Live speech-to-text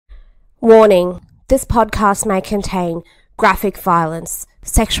Warning: this podcast may contain graphic violence,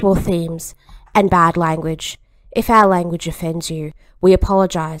 sexual themes, and bad language. If our language offends you, we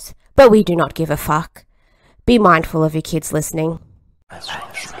apologize, but we do not give a fuck. Be mindful of your kids listening. The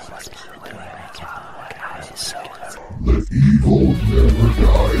Evil Never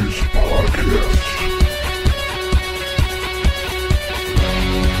Dies Podcast.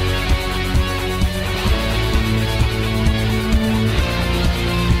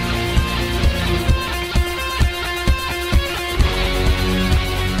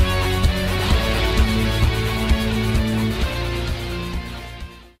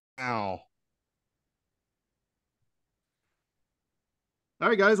 All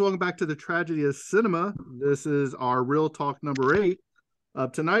right, guys, welcome back to the Tragedy of Cinema. This is our Real Talk number 8.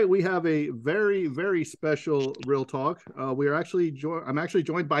 Tonight we have a very, very special Real Talk. I'm actually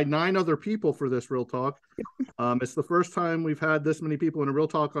joined by 9 other people for this Real Talk. It's the first time we've had this many people in a Real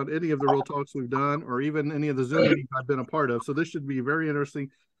Talk on any of the Real Talks we've done, or even any of the Zoom meetings I've been a part of. So this should be very interesting.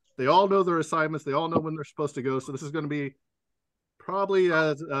 They all know their assignments. They all know when they're supposed to go. So this is going to be probably,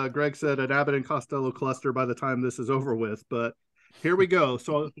 as Greg said, an Abbott and Costello cluster by the time this is over with. But here we go.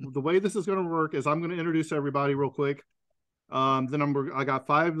 So the way this is going to work is I'm going to introduce everybody real quick. Then I got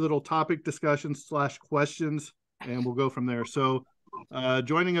 5 little topic discussions / questions, and we'll go from there. So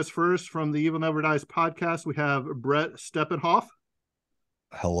joining us first from the Evil Never Dies podcast, we have Brett Steppenhoff.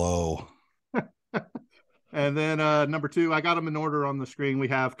 Hello. And then number 2, I got them in order on the screen. We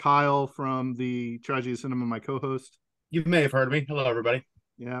have Kyle from the Tragedy of Cinema, my co-host. You may have heard of me. Hello, everybody.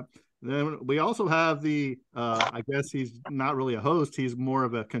 Yeah. Then we also have the, I guess he's not really a host. He's more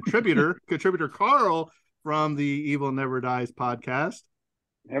of a contributor, Carl from the Evil Never Dies podcast.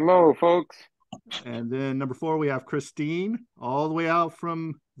 Hello, folks. And then number 4, we have Christine, all the way out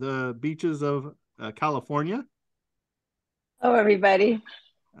from the beaches of California. Hello, everybody.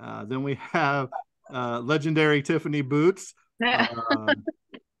 Then we have legendary Tiffany Boots,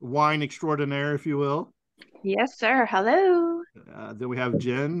 wine extraordinaire, if you will. Yes, sir. Hello. Then we have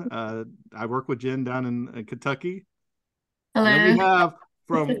Jen. I work with Jen down in Kentucky. Hello. Then we have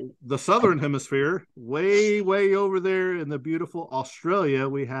from the Southern Hemisphere, way over there in the beautiful Australia,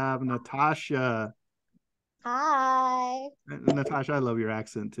 we have Natasha. Hi. Natasha, I love your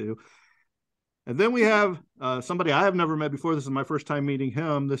accent too. And then we have somebody I have never met before. This is my first time meeting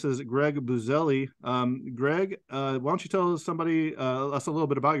him. This is Greg Buzelli. Greg, why don't you tell us a little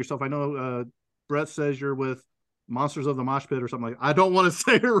bit about yourself? I know Brett says you're with Monsters of the Mosh Pit or something like that. I don't want to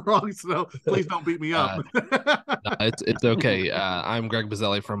say it wrong, so please don't beat me up. No, it's okay. I'm Greg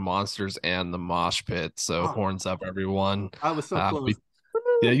Buzelli from Monsters and the Mosh Pit. So horns up, everyone. I was so close.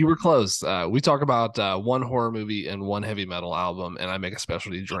 Yeah, you were close. We talk about one horror movie and one heavy metal album, and I make a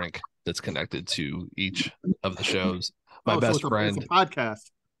specialty drink that's connected to each of the shows. My best friend. It's a podcast.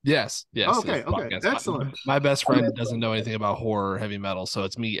 Yes. Okay, excellent. My best friend doesn't know anything about horror or heavy metal, so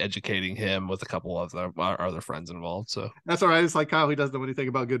it's me educating him with a couple of our other friends involved. So that's all right. It's like Kyle, he doesn't know anything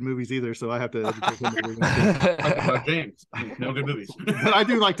about good movies either, so I have to educate him. About James, no good movies. But I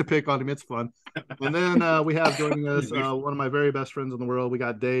do like to pick on him. It's fun. And then we have joining us one of my very best friends in the world. We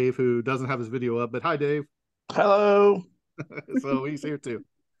got Dave, who doesn't have his video up, but hi, Dave. Hello. So he's here too.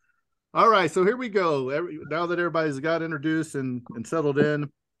 All right, so here we go. Now that everybody's got introduced and settled in,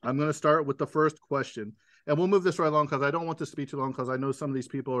 I'm going to start with the first question, and we'll move this right along because I don't want this to be too long because I know some of these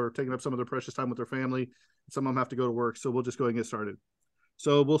people are taking up some of their precious time with their family. Some of them have to go to work, so we'll just go ahead and get started.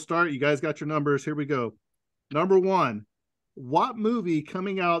 So we'll start. You guys got your numbers. Here we go. Number 1, what movie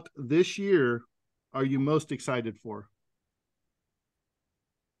coming out this year are you most excited for?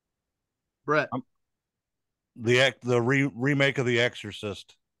 Brett. The remake of The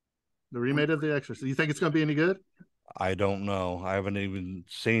Exorcist. The remake of The Exorcist. You think it's going to be any good? I don't know. I haven't even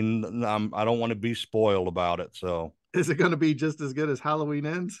seen. I don't want to be spoiled about it. So, is it going to be just as good as Halloween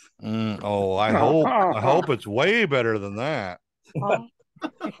Ends? I hope it's way better than that. All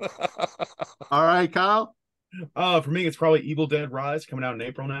right, Kyle. For me, it's probably Evil Dead Rise coming out in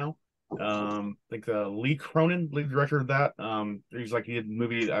April now. I think Lee Cronin, lead director of that. He did a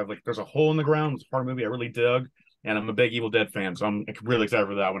movie. There's a Hole in the Ground. It's a horror movie I really dug. And I'm a big Evil Dead fan, so I'm really excited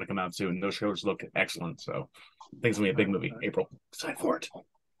for that when it comes out soon. Those shows look excellent, so I think it's going to be a big movie. April. Excited for it.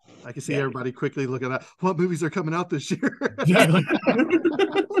 I can see everybody quickly looking at what movies are coming out this year.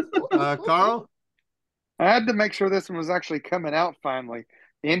 Carl? I had to make sure this one was actually coming out finally.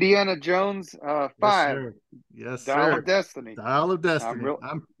 Indiana Jones 5. Yes, Dial of Destiny. Dial of Destiny.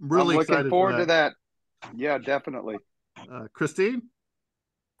 I'm really excited looking forward to that. Yeah, definitely. Christine?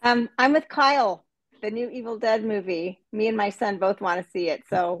 I'm with Kyle. The new Evil Dead movie. Me and my son both want to see it,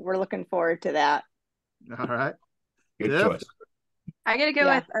 so we're looking forward to that. All right. Good choice. I gotta go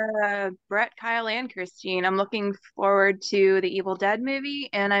Yeah. with Brett, Kyle, and Christine. I'm looking forward to the Evil Dead movie,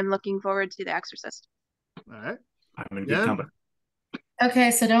 and I'm looking forward to The Exorcist. All right. I'm in good Jen? company.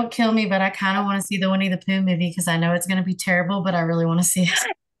 Okay, so don't kill me, but I kind of want to see the Winnie the Pooh movie because I know it's going to be terrible, but I really want to see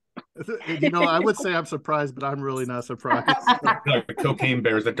it. You know, I would say I'm surprised, but I'm really not surprised. Like the Cocaine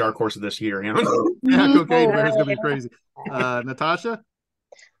Bear is the dark horse of this year. You know? Yeah, Cocaine Bear is gonna be crazy. Natasha?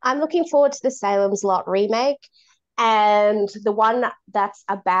 I'm looking forward to the Salem's Lot remake and the one that's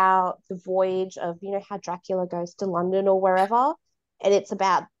about the voyage of, you know, how Dracula goes to London or wherever. And it's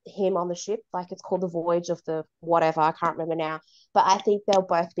about him on the ship. Like it's called The Voyage of the whatever. I can't remember now. But I think they'll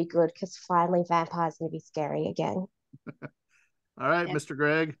both be good because finally vampires going to be scary again. All right, Yeah. Mr.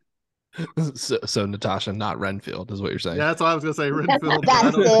 Greg. So Natasha, not Renfield, is what you're saying. Yeah, that's what I was gonna say. Renfield.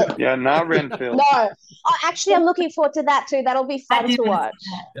 That's it. Yeah, not Renfield. No. Oh, actually, I'm looking forward to that too. That'll be fun to watch.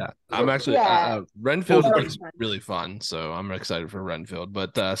 Yeah, I'm actually Yeah. Renfield Oh, looks really fun, so I'm excited for Renfield.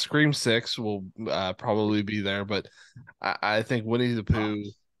 But Scream 6 will probably be there, but I think Winnie the Pooh,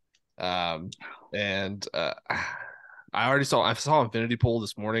 and I saw Infinity Pool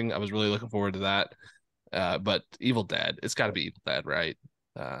this morning. I was really looking forward to that. But Evil Dead, it's got to be Evil Dead, right?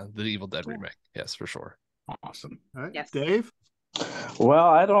 The Evil Dead remake, yes, for sure. Awesome. All right, Yes. Dave. Well,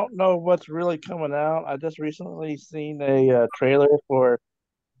 I don't know what's really coming out. I just recently seen a trailer for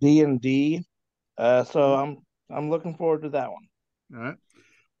D&D, so I'm looking forward to that one. All right.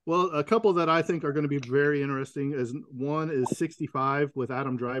 Well, a couple that I think are going to be very interesting is one is 65 with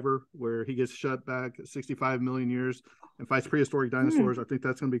Adam Driver, where he gets shut back 65 million years and fights prehistoric dinosaurs. I think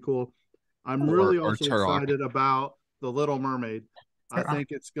that's going to be cool. I'm really Or also Turok. excited about The Little Mermaid. I think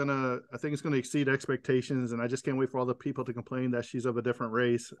it's gonna exceed expectations, and I just can't wait for all the people to complain that she's of a different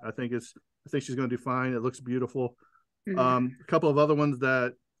race. I think she's gonna do fine. It looks beautiful. A couple of other ones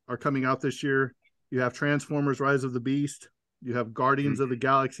that are coming out this year. You have Transformers: Rise of the Beast. You have Guardians of the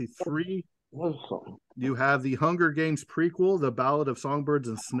Galaxy 3. You have the Hunger Games prequel, The Ballad of Songbirds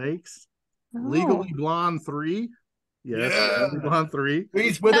and Snakes. Legally Blonde 3. Yes, Yeah. Legally Blonde 3.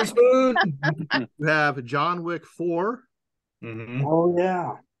 Reese Witherspoon. You have John Wick 4. Mhm. Oh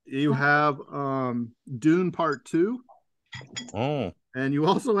yeah. You have Dune Part 2. Oh. And you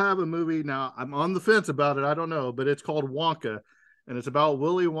also have a movie. Now, I'm on the fence about it. I don't know, but it's called Wonka. And it's about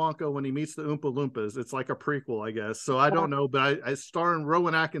Willy Wonka when he meets the Oompa Loompas. It's like a prequel, I guess. So I don't know, but I starring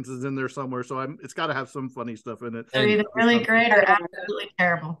Rowan Atkins in there somewhere. So it's got to have some funny stuff in it. They're either really great or absolutely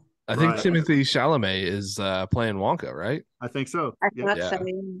terrible. I think Right. Timothée Chalamet is playing Wonka, right? I think so. I Yeah. thought Yeah. so. I So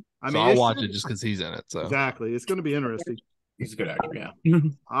mean, I'll watch it just because he's in it. So exactly. It's going to be interesting. He's a good actor. Yeah.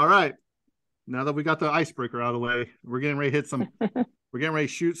 All right. Now that we got the icebreaker out of the way, we're getting ready to hit some. We're getting ready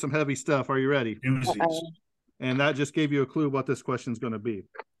to shoot some heavy stuff. Are you ready? Doozies. And that just gave you a clue what this question's going to be.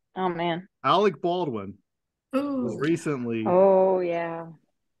 Oh man. Alec Baldwin was Ooh. recently Oh yeah.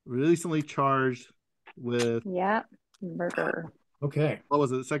 charged with Yeah. Murder. Okay. what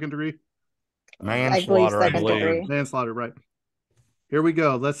was it? Second degree Manslaughter, I second believe. degree. manslaughter. Right. Here we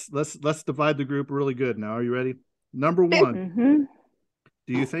go. Let's divide the group really good. Now, are you ready? Number one, Mm-hmm.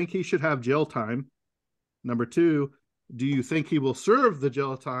 do you think he should have jail time? Number two, do you think he will serve the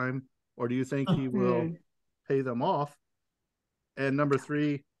jail time, or do you think he will pay them off? And number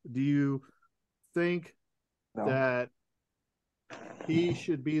three, do you think that he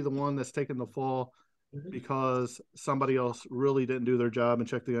should be the one that's taking the fall because somebody else really didn't do their job and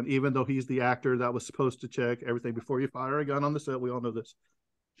check the gun, even though he's the actor that was supposed to check everything before you fire a gun on the set? We all know this.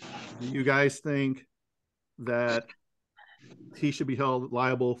 Do you guys think that he should be held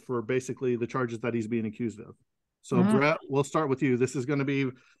liable for basically the charges that he's being accused of? So Brett, we'll start with you. I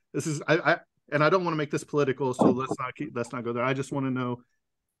don't want to make this political, so let's not go there. I just want to know,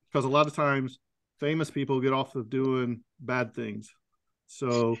 because a lot of times famous people get off of doing bad things.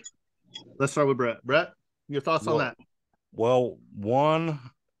 So let's start with Brett. Brett, your thoughts on that? Well, one,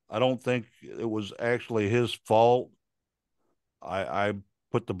 I don't think it was actually his fault. I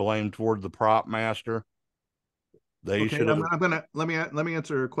put the blame toward the prop master. They Okay, should have. I'm gonna let me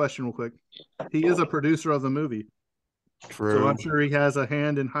answer a question real quick. He is a producer of the movie, True. so I'm sure he has a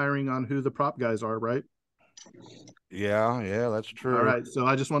hand in hiring on who the prop guys are, right? Yeah, that's true. All right, so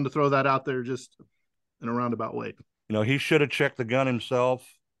I just wanted to throw that out there, just in a roundabout way. You know, he should have checked the gun himself.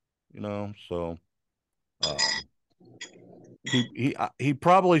 You know, so he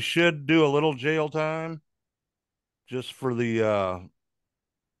probably should do a little jail time, just for the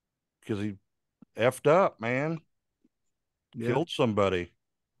because he effed up, man. Yeah. Killed somebody.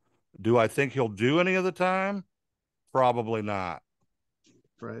 Do I think he'll do any of the time? Probably not.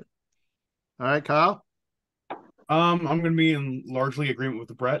 Right. All right, Kyle. I'm going to be in largely agreement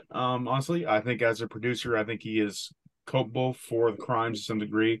with Brett. Honestly, I think as a producer, I think he is culpable for the crimes to some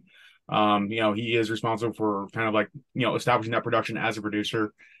degree. He is responsible for kind of like, establishing that production as a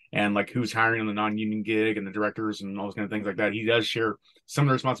producer and like who's hiring on the non-union gig and the directors and all those kind of things like that. He does share some of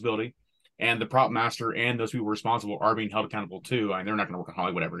the responsibility, and the prop master and those people responsible are being held accountable too. I mean, they're not going to work in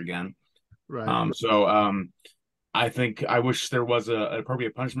Hollywood ever again. Right. I think I wish there was an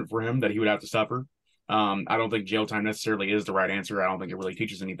appropriate punishment for him that he would have to suffer. I don't think jail time necessarily is the right answer. I don't think it really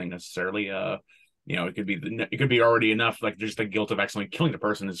teaches anything necessarily. It could be already enough. Like just the guilt of accidentally killing the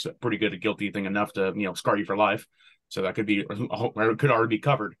person is a pretty good a guilty thing enough to scar you for life. So that could be, or it could already be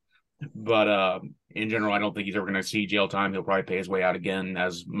covered. But in general, I don't think he's ever going to see jail time. He'll probably pay his way out again,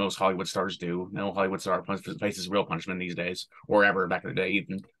 as most Hollywood stars do. No Hollywood star faces real punishment these days, or ever back in the day,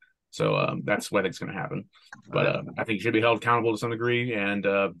 even. So that's what I think is going to happen. But I think he should be held accountable to some degree, and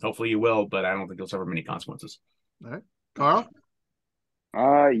hopefully he will. But I don't think he'll suffer many consequences. All right, Carl.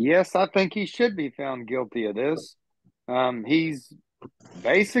 Yes, I think he should be found guilty of this. He's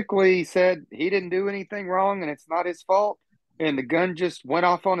basically said he didn't do anything wrong and it's not his fault. And the gun just went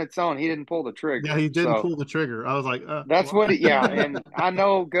off on its own. He didn't pull the trigger. Yeah, he didn't pull the trigger. I was like, that's what. And I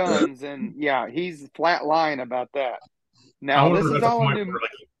know guns, and he's flat lying about that. Now this is all new.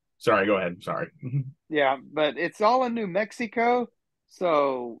 Sorry, go ahead. Sorry. Yeah, but it's all in New Mexico.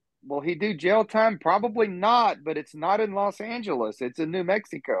 So will he do jail time? Probably not. But it's not in Los Angeles. It's in New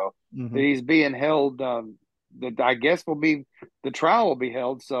Mexico that he's being held. That I guess the trial will be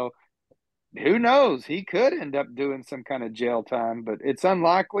held. So who knows? He could end up doing some kind of jail time, but it's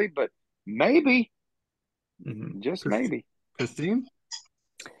unlikely. But maybe, just maybe. Christine?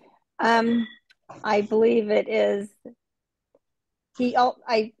 I believe it is. He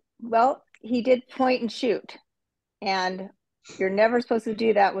did point and shoot, and you're never supposed to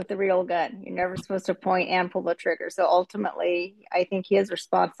do that with the real gun. You're never supposed to point and pull the trigger. So ultimately, I think he is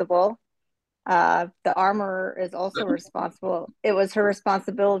responsible. The armorer is also responsible. It was her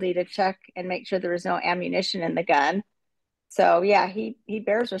responsibility to check and make sure there was no ammunition in the gun. So yeah, he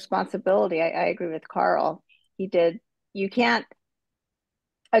bears responsibility. I agree with Carl. He did.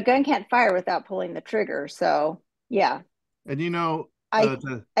 A gun can't fire without pulling the trigger. So yeah. And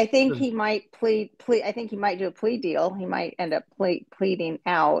I think he might plead. I think he might do a plea deal. He might end up pleading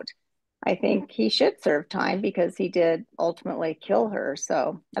out. I think he should serve time because he did ultimately kill her.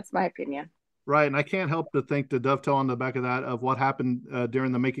 So that's my opinion. Right, and I can't help to think, to dovetail on the back of that, of what happened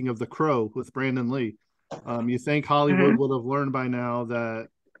during the making of The Crow with Brandon Lee. You think Hollywood would have learned by now that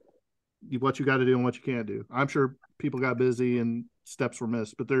what you got to do and what you can't do. I'm sure people got busy and steps were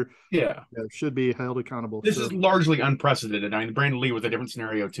missed, but there should be held accountable. This is largely unprecedented. I mean, Brandon Lee was a different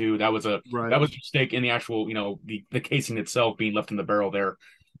scenario too. That was a mistake in the actual, the casing itself being left in the barrel there.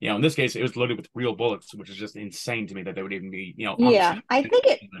 In this case, it was loaded with real bullets, which is just insane to me that they would even be, I think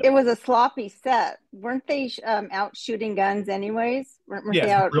it was a sloppy set. Weren't they out shooting guns anywaing? Weren't they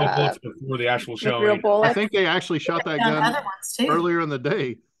out real bullets before the actual show? I think they actually shot that gun earlier in the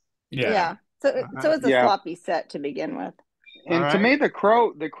day. Yeah. So it was a sloppy set to begin with. And to me, the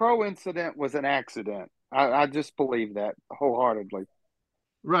crow incident was an accident. I just believe that wholeheartedly.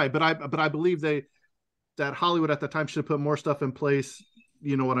 Right, but I believe that Hollywood at the time should put more stuff in place.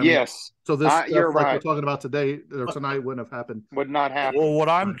 You know what I mean? Yes. So this stuff we're talking about today or tonight wouldn't have happened. Would not happen. Well, what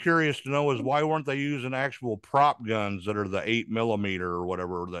I'm curious to know is why weren't they using actual prop guns that are the 8mm or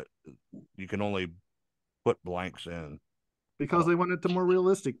whatever that you can only put blanks in? Because they wanted to more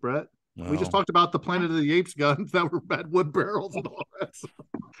realistic, Brett. We just talked about the Planet of the Apes guns that were bad wood barrels and all that.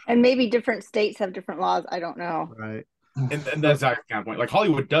 And maybe different states have different laws. I don't know. Right. And that's that kind of point. Like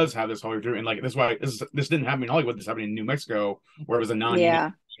Hollywood does have this Hollywood, and like that's why this didn't happen in Hollywood. This happened in New Mexico, where it was a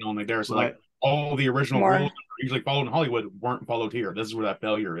non-union only there. So like all the original rules that are usually followed in Hollywood weren't followed here. This is where that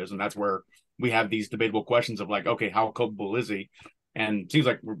failure is, and that's where we have these debatable questions of like, okay, how culpable is he? And it seems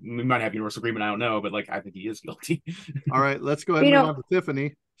like we might have universal agreement. I don't know, but like I think he is guilty. All right, let's go ahead and move on to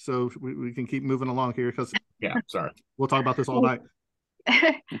Tiffany, so we can keep moving along here because we'll talk about this all night.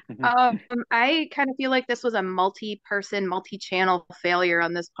 I kind of feel like this was a multi-person, multi-channel failure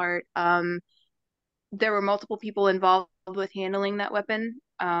on this part. There were multiple people involved with handling that weapon,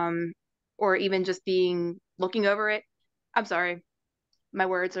 or even just looking over it. I'm sorry, my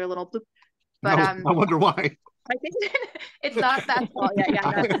words are a little bloop. But I wonder why. I think it's not that fault.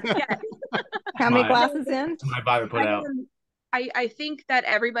 Yeah. How many glasses in? My Bible put out. I think that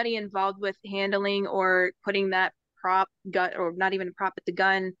everybody involved with handling or putting that prop gun, or not even a prop, but the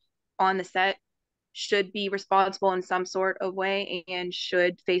gun on the set should be responsible in some sort of way and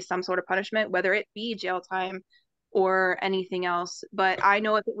should face some sort of punishment, whether it be jail time or anything else. But I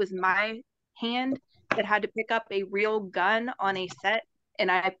know if it was my hand that had to pick up a real gun on a set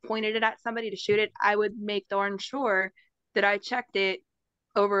and I pointed it at somebody to shoot it, I would make darn sure that I checked it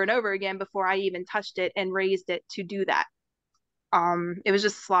over and over again before I even touched it and raised it to do that. It was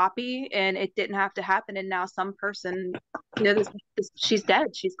just sloppy, and it didn't have to happen. And now some person, she's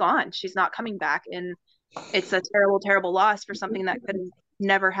dead. She's gone. She's not coming back. And it's a terrible, terrible loss for something that could have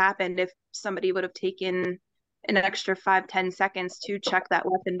never happened if somebody would have taken an extra 5-10 seconds to check that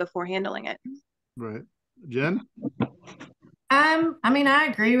weapon before handling it. Right. Jen? I mean, I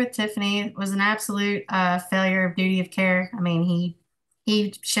agree with Tiffany. It was an absolute failure of duty of care. I mean,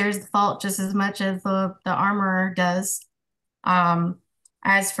 he shares the fault just as much as the armorer does.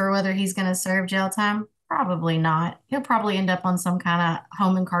 As for whether he's going to serve jail time, probably not. He'll probably end up on some kind of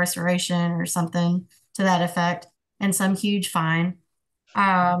home incarceration or something to that effect, and some huge fine.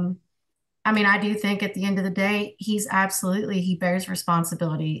 I mean, I do think at the end of the day, he bears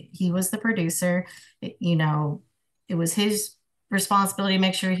responsibility. He was the producer. It was his responsibility to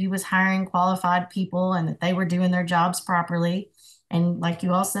make sure he was hiring qualified people and that they were doing their jobs properly. And like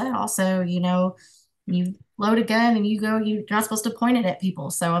you all said, also, you load a gun and you're not supposed to point it at people.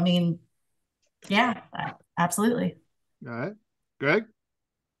 So, I mean, yeah, absolutely. All right. Greg?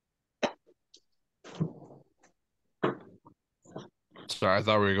 Sorry, I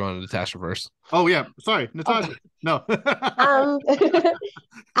thought we were going to Natasha first. Oh, yeah. Sorry, Natasha. No.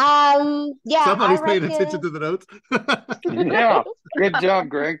 Yeah. Somebody's paying attention to the notes. Yeah. Good job,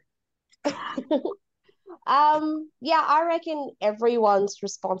 Greg. Yeah, I reckon everyone's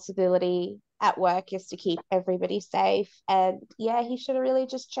responsibility at work is to keep everybody safe. And yeah, he should have really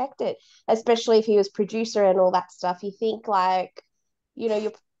just checked it, especially if he was producer and all that stuff. You think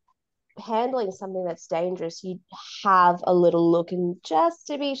you're handling something that's dangerous, you'd have a little look and just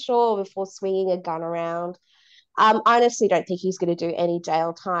to be sure before swinging a gun around. I honestly don't think he's going to do any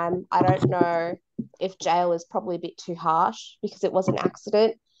jail time. I don't know if jail is probably a bit too harsh because it was an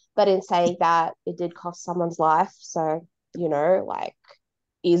accident. But in saying that, it did cost someone's life. So,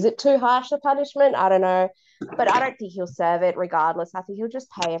 is it too harsh a punishment? I don't know. But I don't think he'll serve it regardless. I think he'll just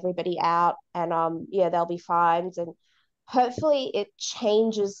pay everybody out and there'll be fines, and hopefully it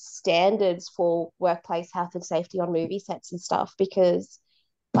changes standards for workplace health and safety on movie sets and stuff, because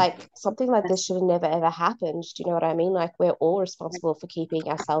something like this should have never ever happened. Do you know what I mean? We're all responsible for keeping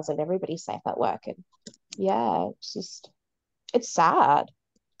ourselves and everybody safe at work. And yeah, it's sad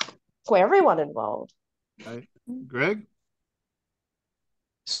for everyone involved. Right. Greg?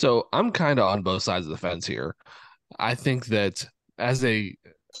 So I'm kind of on both sides of the fence here. I think that as a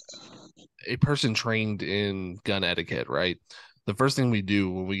person trained in gun etiquette, right? The first thing we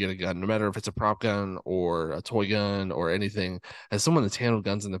do when we get a gun, no matter if it's a prop gun or a toy gun or anything, as someone that's handled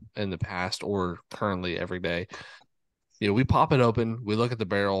guns in the past or currently every day, we pop it open, we look at the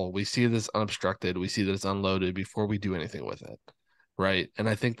barrel, we see that it's unobstructed, we see that it's unloaded before we do anything with it, right? And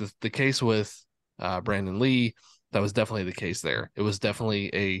I think the case with Brandon Lee, that was definitely the case there. It was definitely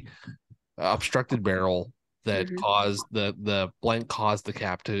a obstructed barrel that caused the blank caused the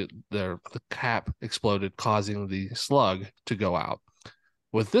cap exploded, causing the slug to go out.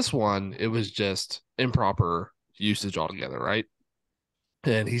 With this one, it was just improper usage altogether, right?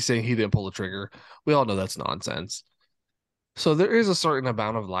 And he's saying he didn't pull the trigger. We all know that's nonsense. So there is a certain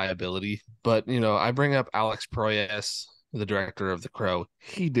amount of liability, but I bring up Alex Proyas, the director of The Crow.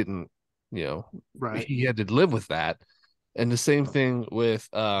 He didn't, right. He had to live with that. And the same thing with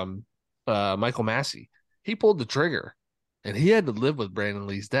Michael Massey. He pulled the trigger and he had to live with Brandon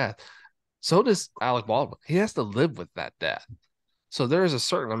Lee's death. So does Alec Baldwin. He has to live with that death. So there is a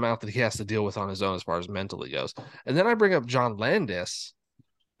certain amount that he has to deal with on his own as far as mentally goes. And then I bring up John Landis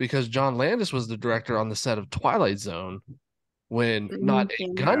because John Landis was the director on the set of Twilight Zone when not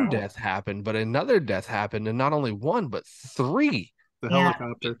a gun death happened, but another death happened. And not only one, but three. The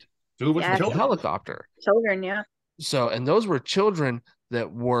helicopter. Two with the helicopter. Children, yeah. So, and those were children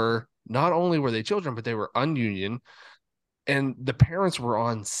that were, not only were they children, but they were ununion, and the parents were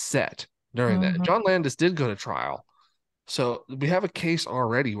on set during that. John Landis did go to trial. So we have a case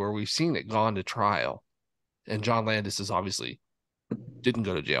already where we've seen it gone to trial, and John Landis is obviously didn't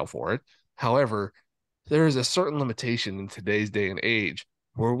go to jail for it. However, there is a certain limitation in today's day and age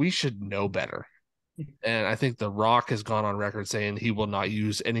where we should know better. And I think The Rock has gone on record saying he will not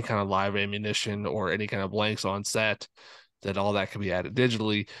use any kind of live ammunition or any kind of blanks on set, that all that can be added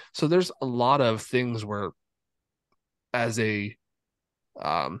digitally. So there's a lot of things where, as a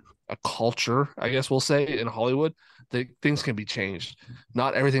culture, I guess we'll say, in Hollywood, things can be changed.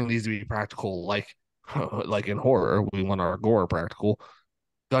 Not everything needs to be practical, like in horror. We want our gore practical.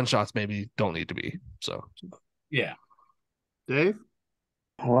 Gunshots maybe don't need to be. So yeah. Dave?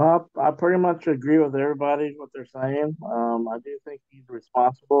 Well, I pretty much agree with everybody what they're saying. I do think he's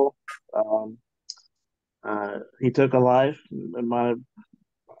responsible. Um, he took a life. It might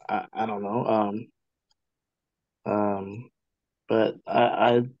have, I don't know. Um, but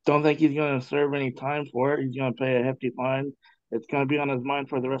I don't think he's going to serve any time for it. He's going to pay a hefty fine. It's going to be on his mind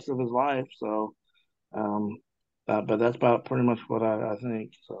for the rest of his life. So, um, but that's about pretty much what I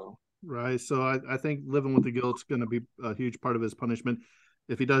think. So, Right. So I think living with the guilt's going to be a huge part of his punishment.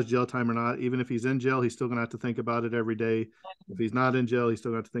 If he does jail time or not, even if he's in jail, he's still going to have to think about it every day. If he's not in jail, he's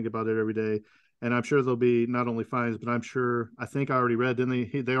still going to have to think about it every day. And I'm sure there'll be not only fines, but I think I already read,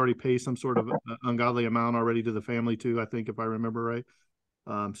 didn't they already pay some sort of ungodly amount already to the family too, I think, if I remember right.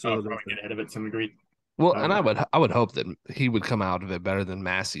 So probably get ahead of it to some degree. Well, and I would hope that he would come out of it better than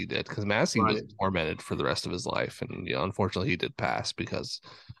Massey did, because Massey was tormented for the rest of his life, and unfortunately he did pass because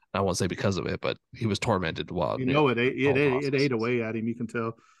I won't say because of it, but he was tormented while it ate away at him. You can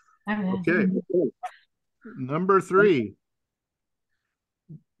tell. Okay, number 3.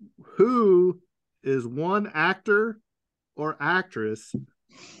 Who is one actor or actress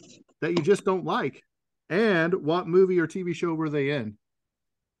that you just don't like, and what movie or TV show were they in?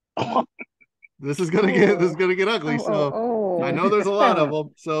 This is gonna get ugly. So I know there's a lot of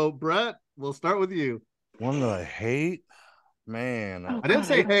them. So Brett, we'll start with you. One that I hate, man. I didn't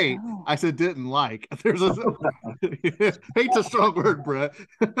say hate. I said didn't like. There's a hate's a strong word, Brett.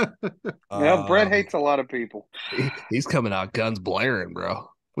 Yeah, Brett hates a lot of people. He's coming out guns blaring, bro.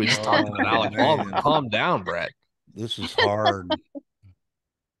 We just talked about Alec Baldwin. Calm down, Brett. This is hard.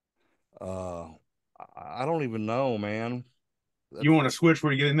 I don't even know, man. You want to switch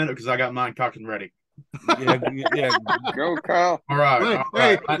when you get a minute because I got mine cocked and ready. Yeah. Go, Kyle. All right.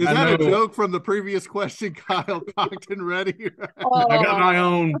 Hey, is that a joke from the previous question, Kyle? Cocked and ready. I got my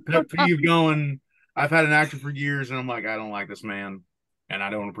own pet peeve going. I've had an actor for years, and I'm like, I don't like this man, and I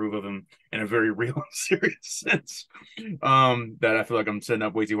don't approve of him in a very real and serious sense. That I feel like I'm setting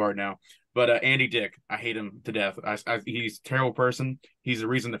up way too hard now. But Andy Dick, I hate him to death. He's a terrible person. He's the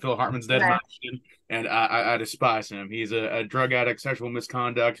reason that Phil Hartman's dead, in my opinion, and I despise him. He's a drug addict, sexual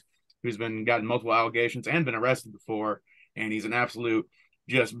misconduct, who's gotten multiple allegations and been arrested before, and he's an absolute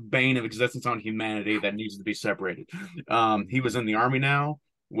just bane of existence on humanity that needs to be separated. He was in the army now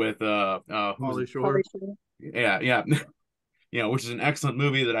with Pauly Shore. Yeah. Which is an excellent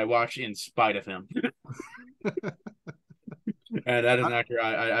movie that I watch in spite of him. And that is an actor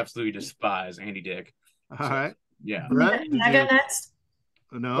I absolutely despise, Andy Dick. All right. Yeah. Brett, I go next.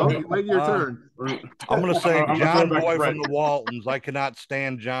 No, wait your turn. I'm going to say John Boy from the Waltons. I cannot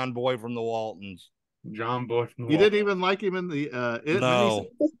stand John Boy from the Waltons. John Boy from the You didn't even like him in the No,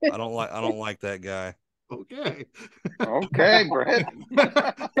 I don't like that guy. Okay. Okay, Brett.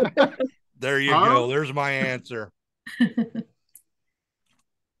 There you go. There's my answer.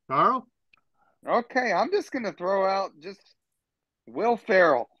 Carl? Okay, I'm just going to throw out just Will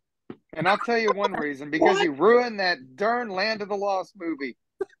Ferrell. And I'll tell you one reason, because he ruined that darn Land of the Lost movie.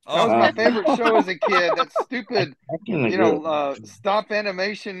 That was my favorite show as a kid. That stupid, stop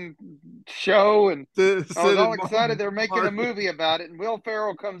animation show. And I was all excited they're making a movie about it. And Will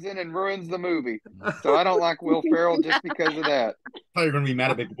Ferrell comes in and ruins the movie. So I don't like Will Ferrell just because of that. I thought you were going to be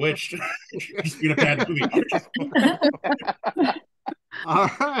mad at Bewitched. Just being a bad movie. All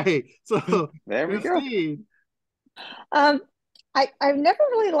right. So there we Christine. go. I've never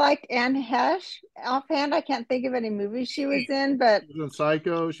really liked Anne Hesh. Offhand, I can't think of any movies she was in, but she was in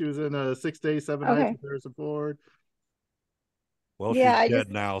Psycho. She was in 6 Days, 7 Nights with Harrison Ford. Well, she's dead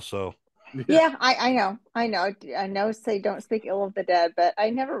now, so. Yeah, I know. I know. Say don't speak ill of the dead, but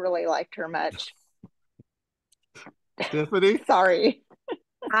I never really liked her much. Tiffany, sorry.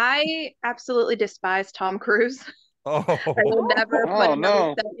 I absolutely despise Tom Cruise. Oh, I will never put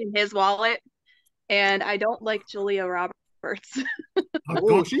another cent in his wallet, and I don't like Julia Roberts.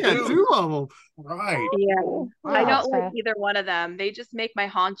 Oh, she had 2 of them. Right. Yeah. Wow. I don't like either one of them. They just make my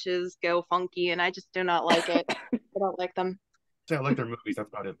haunches go funky, and I just do not like it. I don't like them. I like their movies. That's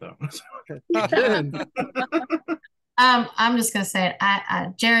about it, though. I'm just gonna say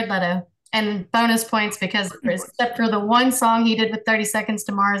it. Jared Leto, and bonus points because except for the one song he did with 30 Seconds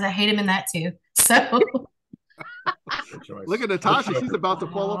to Mars, I hate him in that too. So. Look at Natasha. She's about to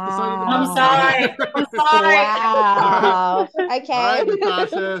fall off the side of the mountain. I'm sorry. Wow. Okay. All right,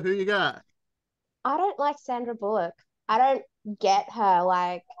 Natasha, who you got? I don't like Sandra Bullock. I don't get her.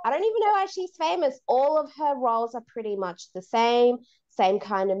 Like, I don't even know why she's famous. All of her roles are pretty much the same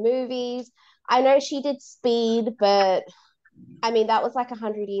kind of movies. I know she did Speed, but I mean, that was like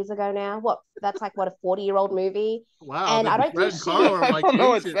 100 years ago now. That's like, a 40-year-old movie? Wow. And I don't think I don't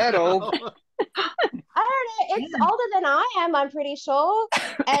know it's that old. I don't know. it's older than I am, I'm pretty sure.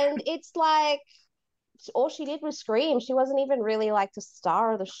 And it's like all she did was scream. She wasn't even really like the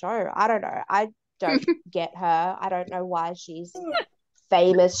star of the show. I don't know. I don't get her. I don't know why she's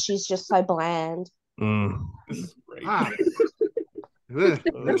famous. She's just so bland. This is great.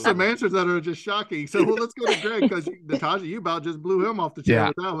 There's some answers that are just shocking. So let's go to Greg, because Natasha, you about just blew him off the chair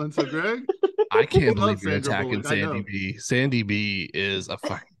with that one. So Greg, I can't love believe you're Sandra attacking Bullock, I know. Sandy B. Sandy B is a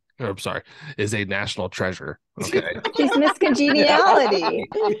fuck. I'm sorry, is a national treasure. Okay, She's Miss Congeniality.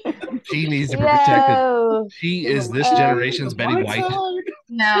 she needs to be protected. Yo. She is this generation's Betty White.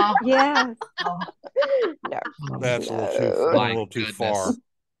 No. Yeah. No. That's a No. little too far.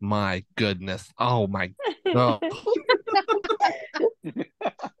 My goodness. Oh my. Oh.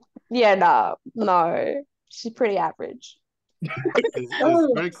 Yeah, no. She's pretty average. Is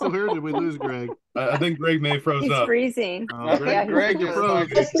Greg still here? Or did we lose Greg? I think Greg may have froze He's up. freezing. I think Greg he's just froze.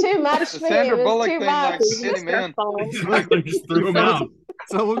 It's too much the for Sandra him. Bullock It's too thing much. like hit him in. Exactly, just threw him out.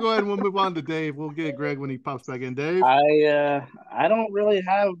 So we'll go ahead and we'll move on to Dave. We'll get Greg when he pops back in. Dave? I don't really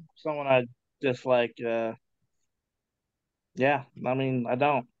have someone I dislike. Yeah, I mean, I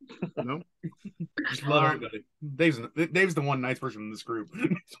don't. No? Just love everybody. Dave's the one nice person in this group.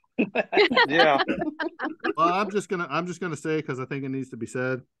 Yeah. Well, I'm just gonna say, because I think it needs to be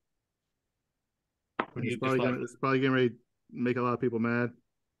said. It's probably getting ready to make a lot of people mad.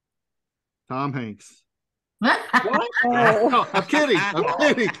 Tom Hanks. No, I'm kidding. I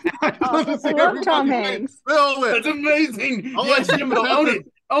love Tom Hanks. That's amazing. Oh, Yes, Jimbo, own it.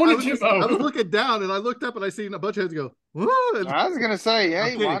 Own it, Jimbo. I was looking down and I looked up and I seen a bunch of heads go, "What?" I was gonna say,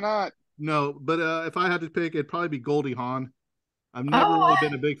 hey, why not? No, but if I had to pick, it'd probably be Goldie Hawn. I've never really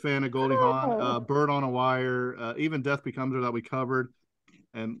been a big fan of Goldie Hawn. Bird on a Wire, even Death Becomes Her that we covered,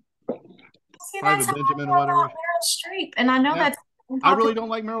 and Private Benjamin or whatever. Meryl Streep, and I know that's. I really don't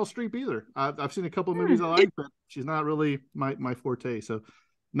like Meryl Streep either. I've seen a couple of movies I like, but she's not really my forte. So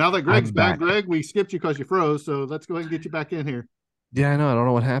now that Greg's back, Greg, we skipped you because you froze. So let's go ahead and get you back in here. Yeah, I know. I don't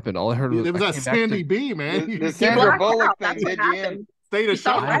know what happened. All I heard was it was that Sandy B, man. The Sandra Bullock thing did you in. State of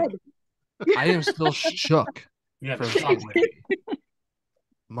shock. I am still shook. For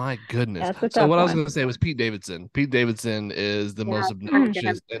my goodness. So what I was going to say was Pete Davidson. Pete Davidson is the most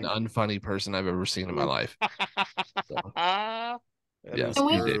obnoxious and unfunny person I've ever seen in my life. So, yes, Can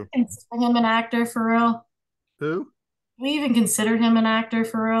we even consider him an actor for real? Who? Can we even consider him an actor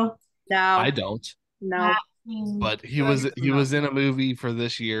for real? No, I don't. No. But he was in a movie for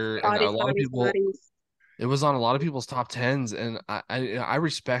this year, and a lot of people. It was on a lot of people's top tens, and I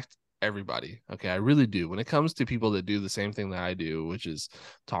respect everybody. Okay, I really do. When it comes to people that do the same thing that I do, which is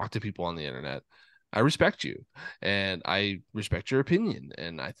talk to people on the internet, I respect you, and I respect your opinion,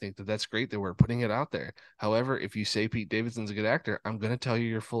 and I think that that's great that we're putting it out there. However, if you say Pete Davidson's a good actor, I'm going to tell you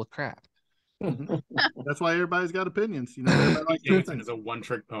you're full of crap. That's why everybody's got opinions. You know, Pete Davidson is a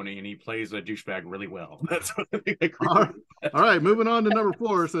one-trick pony, and he plays a douchebag really well. That's what I think. All right, moving on to number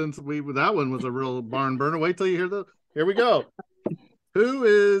 4, since that one was a real barn burner. Wait till you hear Here we go. Who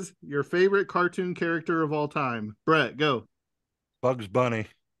is your favorite cartoon character of all time? Brett, go. Bugs Bunny.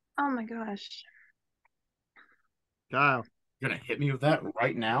 Oh my gosh. Kyle. You're gonna hit me with that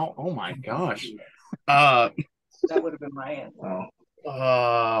right now? Oh my gosh. That would have been my answer.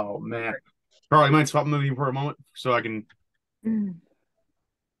 Oh man. Carl, you mind swap movie for a moment so I can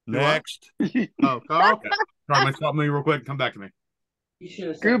Next. Oh, Carl? Carl, mind swap movie real quick. Come back to me.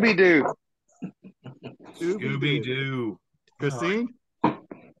 Scooby-Doo. Scooby-Doo. Christine?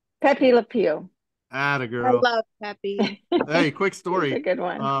 Pepe Le Pew. Atta girl. I love Peppy. Hey, quick story. That's a good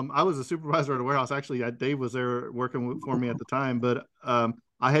one. I was a supervisor at a warehouse. Actually, Dave was there working for me at the time, but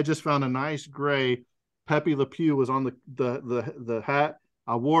I had just found a nice gray. Pepe Le Pew was on the hat.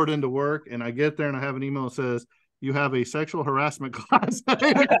 I wore it into work, and I get there and I have an email that says, "You have a sexual harassment class." Oh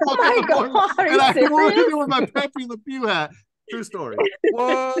my God, are you and I wore serious? it with my Pepe Le Pew hat. True story.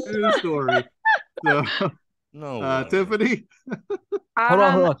 What? True story. So, No. Tiffany. Hold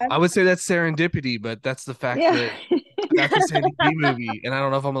on. I would say that's serendipity, but that's the fact that that's a Sandy B movie, and I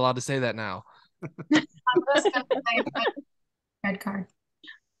don't know if I'm allowed to say that now. I'm just gonna say red card.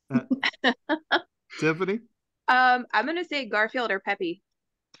 Tiffany. I'm gonna say Garfield or Peppy.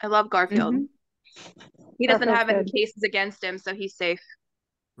 I love Garfield. He doesn't have any cases against him, so he's safe.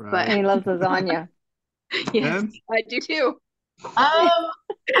 Right. But And he loves lasagna. yes, I do too.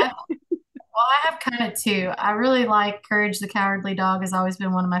 Well, I have kind of two. I really like Courage the Cowardly Dog has always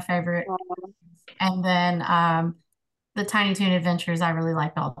been one of my favorite. And then the Tiny Toon Adventures, I really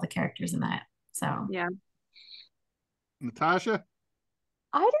liked all the characters in that. So yeah. Natasha?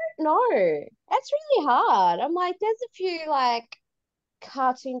 I don't know. That's really hard. I'm like, there's a few like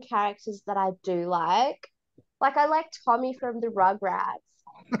cartoon characters that I do like. Like, I like Tommy from the Rugrats.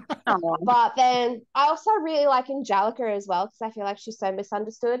 But then I also really like Angelica as well, because I feel like she's so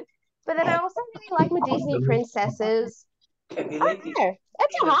misunderstood. But then I also really like my Disney princesses. I don't know.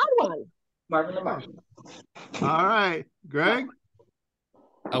 It's a hard one. All right, Greg.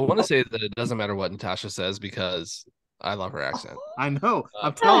 I want to say that it doesn't matter what Natasha says because I love her accent. I know.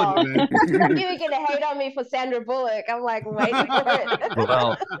 I'm telling you, man. You were gonna hate on me for Sandra Bullock. I'm like waiting for it.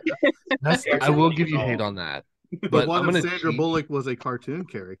 Well, I will give you hate on that. But what I'm if gonna Sandra cheat. Bullock was a cartoon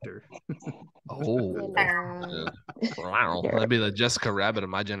character? Oh, wow. That'd be the Jessica Rabbit of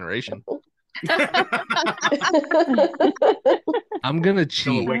my generation. I'm gonna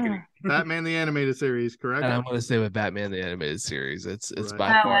cheat. Batman the Animated Series, correct? And I'm gonna say with Batman the Animated Series. It's Right.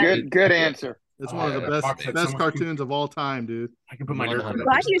 by far Good answer. It's one of the best cartoons of all time, dude. I can put my I'm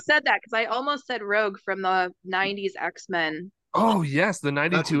glad you said that because I almost said Rogue from the 90s X-Men. Oh yes, the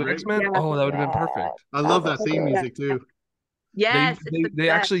That's '92 great. X-Men. Oh, that would have been perfect. I love that theme music too. Yes, They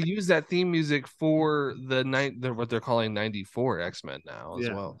actually use that theme music for what they're calling '94 X-Men now as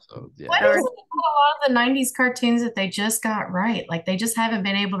well. So yeah. What is it about a lot of the 90s cartoons that they just got right? Like they just haven't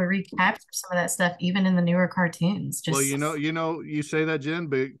been able to recapture some of that stuff even in the newer cartoons. Just Well, you say that, Jen,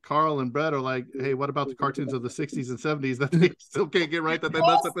 but Carl and Brett are like, hey, what about the cartoons of the 60s and 70s that they still can't get right that they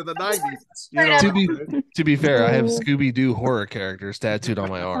messed up in the 90s? You know, to be fair, I have Scooby-Doo horror characters tattooed on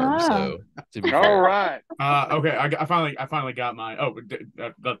my arm. So to be fair. All right. Okay, I finally got mine. Oh,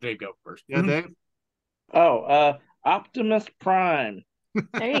 let Dave go first. Yeah, Dave. Oh, Optimus Prime.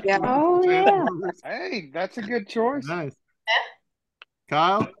 There you go. Oh yeah. Hey, that's a good choice. Nice.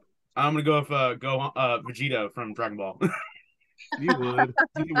 Kyle? I'm gonna go with Vegeta from Dragon Ball. You would.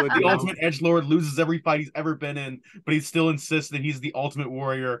 The ultimate edgelord loses every fight he's ever been in, but he still insists that he's the ultimate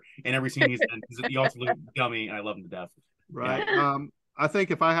warrior in every scene he's in. He's the ultimate dummy, and I love him to death. Right. Yeah. I think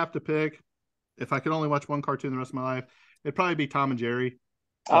if I have to pick, if I could only watch one cartoon the rest of my life, it'd probably be Tom and Jerry.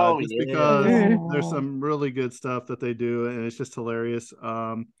 Just because there's some really good stuff that they do, and it's just hilarious.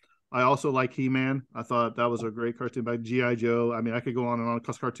 I also like He-Man. I thought that was a great cartoon by G.I. Joe. I mean, I could go on and on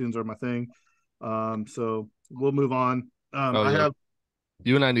because cartoons are my thing. So we'll move on.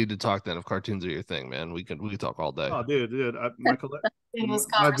 You and I need to talk then if cartoons are your thing, man. We can talk all day. Oh, dude, my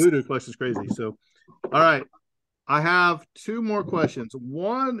voodoo collection is crazy. So, all right, I have two more questions.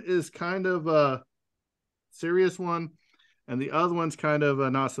 One is kind of a serious one, and the other one's kind of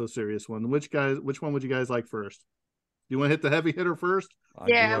a not so serious one. Which one would you guys like first? You want to hit the heavy hitter first?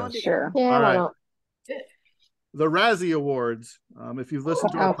 Yeah, sure. Yeah, all right. The Razzie Awards. If you've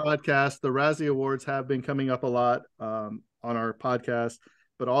listened to our podcast, the Razzie Awards have been coming up a lot on our podcast,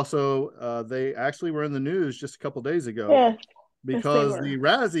 but also they actually were in the news just a couple days ago because the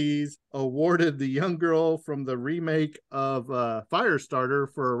Razzies awarded the young girl from the remake of Firestarter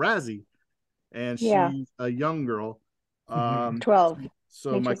for a Razzie, and she's a young girl. 12.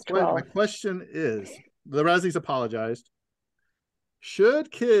 So my question is, the Razzies apologized. Should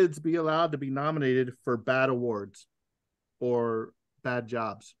kids be allowed to be nominated for bad awards or bad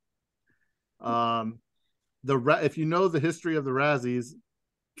jobs? If you know the history of the Razzies,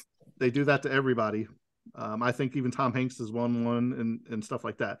 they do that to everybody. I think even Tom Hanks has won one and stuff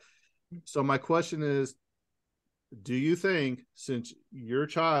like that. So my question is, do you think since your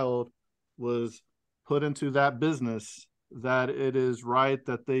child was put into that business that it is right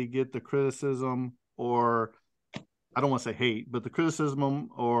that they get the criticism, or I don't want to say hate, but the criticism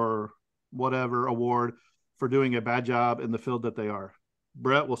or whatever award for doing a bad job in the field that they are?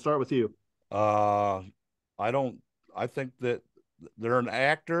 Brett, we'll start with you. I think that they're an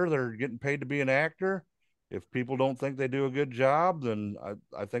actor. They're getting paid to be an actor. If people don't think they do a good job, then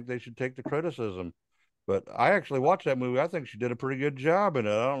I think they should take the criticism. But I actually watched that movie. I think she did a pretty good job in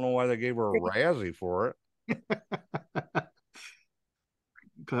it. I don't know why they gave her a Razzie for it.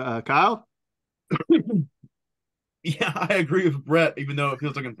 Kyle? Yeah, I agree with Brett, even though it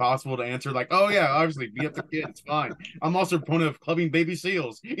feels like impossible to answer. Like, oh yeah, obviously be up the kid, it's fine. I'm also a proponent of clubbing baby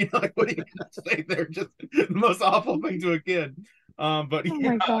seals. You know, like what do you say? They're just the most awful thing to a kid. But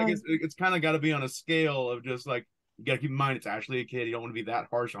I guess it's kind of got to be on a scale of just like, you got to keep in mind it's actually a kid. You don't want to be that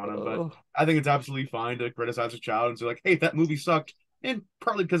harsh on him. But I think it's absolutely fine to criticize a child and say like, hey, that movie sucked. And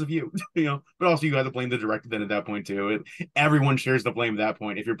probably because of you, you know, but also you have to blame the director then at that point too. Everyone shares the blame at that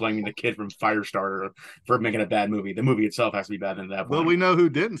point. If you're blaming the kid from Firestarter for making a bad movie, the movie itself has to be bad at that point. Well, we know who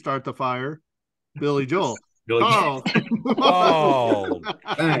didn't start the fire. Billy Joel. Oh,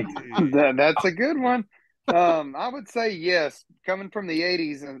 that's a good one. I would say yes, coming from the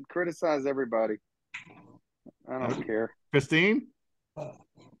 80s and criticize everybody. I don't care. Christine?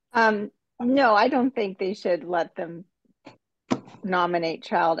 No, I don't think they should let them nominate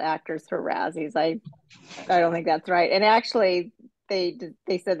child actors for Razzies. I don't think that's right. And actually, they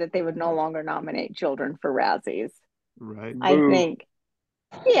said that they would no longer nominate children for Razzies. Right. I Boo. think,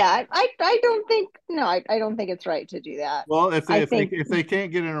 yeah, I don't think, no, I don't think it's right to do that. Well, if I think, they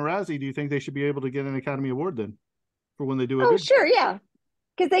can't get an Razzie, do you think they should be able to get an Academy Award then for when they do a oh, good sure, yeah.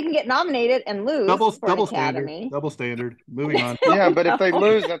 Because they can get nominated and lose for an double standard? Academy. Double standard. Moving on. Yeah, but if they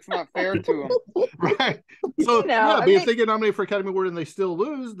lose, that's not fair to them. Right. So No, yeah, I but mean, if they get nominated for Academy Award and they still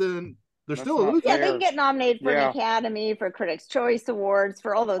lose, then they're That's still a not loser. yeah, they fair. can get nominated for Yeah. an Academy, for Critics' Choice Awards,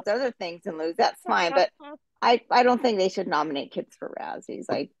 for all those other things and lose. That's fine. But I don't think they should nominate kids for Razzies.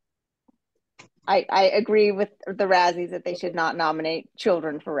 I agree with the Razzies that they should not nominate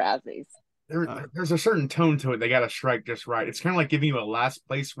children for Razzies. There's a certain tone to it. They got to strike just right. It's kind of like giving you a last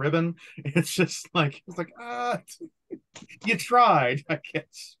place ribbon. It's just like you tried, I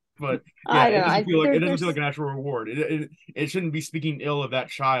guess, but yeah, I don't it doesn't know. feel like an actual reward. It shouldn't be speaking ill of that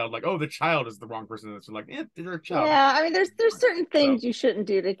child. Like, oh, the child is the wrong person. It's like, they're a child. Yeah, I mean, there's certain things you shouldn't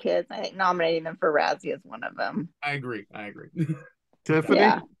do to kids. I think nominating them for Razzie is one of them. I agree. Tiffany?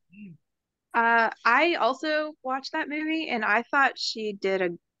 Yeah. I also watched that movie and I thought she did a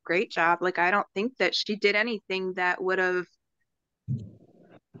great job. Like, I don't think that she did anything that would have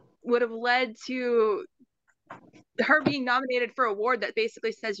led to her being nominated for an award that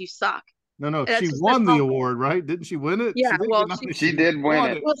basically says you suck. No, she won the award, right? Didn't she win it? Yeah, she did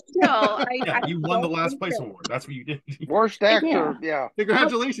win it. Well, still, you won the last place award. That's what you did. Worst actor, yeah.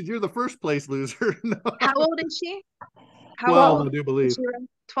 Congratulations, you're the first place loser. No. How old is she? 12, I do believe.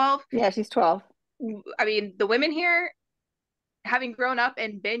 12? Yeah, she's 12. I mean, the women here, having grown up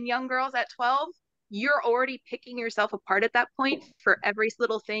and been young girls at 12, you're already picking yourself apart at that point for every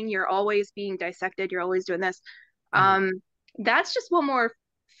little thing. You're always being dissected. You're always doing this. That's just one more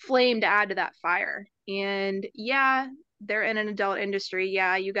flame to add to that fire. And yeah, they're in an adult industry.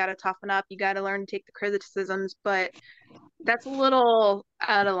 Yeah, you got to toughen up. You got to learn to take the criticisms, but that's a little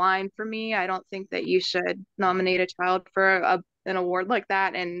out of line for me. I don't think that you should nominate a child for an award like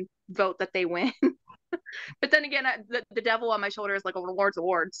that and vote that they win. But then again, the devil on my shoulder is like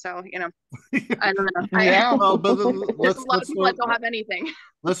award. So, you know, I don't know. Yeah. Well, but there's a lot of people that don't have anything.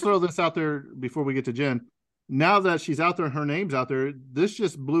 Let's throw this out there before we get to Jen. Now that she's out there and her name's out there, this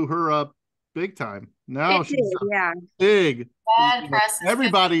just blew her up big time. Now she's big. Bad press.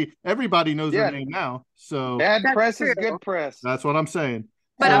 Everybody knows her name now. So bad press is good press. That's what I'm saying.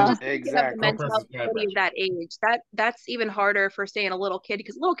 But I'm just exactly. The mentality of that age. That's even harder for saying a little kid,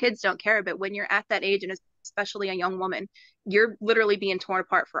 because little kids don't care. But when you're at that age, and especially a young woman, you're literally being torn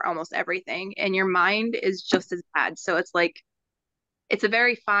apart for almost everything, and your mind is just as bad. So it's like, it's a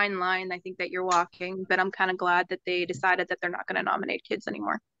very fine line, I think, that you're walking. But I'm kind of glad that they decided that they're not going to nominate kids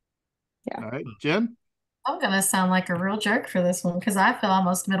anymore. Yeah. All right, Jen? I'm going to sound like a real jerk for this one because I feel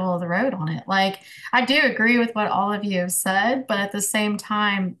almost middle of the road on it. Like, I do agree with what all of you have said, but at the same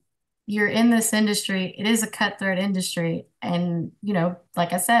time, you're in this industry. It is a cutthroat industry. And, you know,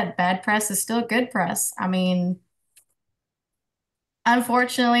 like I said, bad press is still good press. I mean,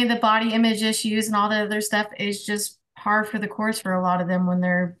 unfortunately, the body image issues and all the other stuff is just par for the course for a lot of them when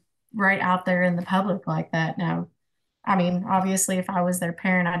they're right out there in the public like that. Now, I mean, obviously, if I was their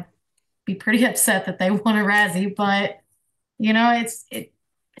parent, I'd be pretty upset that they won a Razzie, but you know, it's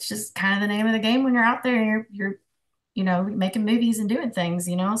just kind of the name of the game when you're out there and you're you know, making movies and doing things,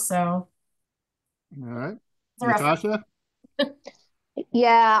 you know. So all right, Natasha.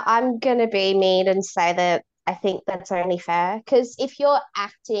 Yeah, I'm gonna be mean and say that I think that's only fair, because if you're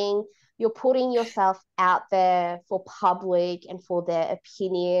acting, you're putting yourself out there for public and for their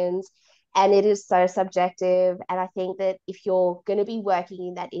opinions, and it is so subjective. And I think that if you're going to be working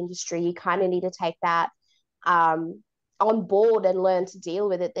in that industry, you kind of need to take that on board and learn to deal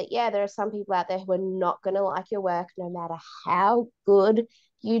with it. That, yeah, there are some people out there who are not going to like your work no matter how good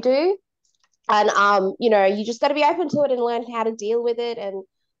you do. And, you know, you just got to be open to it and learn how to deal with it. And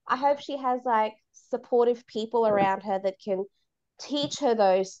I hope she has like supportive people around her that can teach her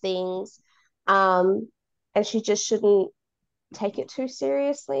those things. And she just shouldn't take it too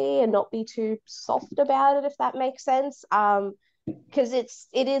seriously and not be too soft about it, if that makes sense. Because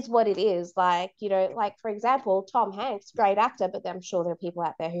it is what it is. Like, you know, like for example, Tom Hanks, great actor, but I'm sure there are people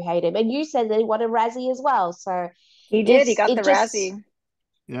out there who hate him. And you said that he won a Razzie as well. So he did. He got the Razzie.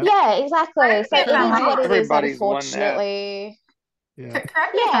 Yeah, exactly. So it is what it is, unfortunately. Yeah.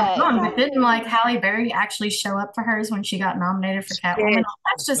 Correct me if I'm wrong, but didn't like Halle Berry actually show up for hers when she got nominated for Catwoman?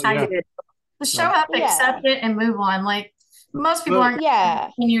 That's just how you do it. Just show up, accept it, and move on. Like, most people aren't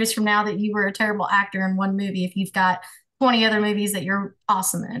 10 years from now that you were a terrible actor in one movie if you've got 20 other movies that you're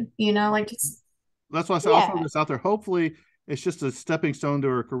awesome in, you know, like it's. That's why I said I'll throw this out there. Hopefully, it's just a stepping stone to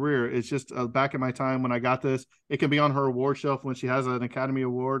her career. It's just back in my time when I got this. It can be on her award shelf when she has an Academy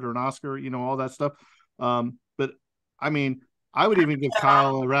Award or an Oscar, all that stuff. But I mean, I would even give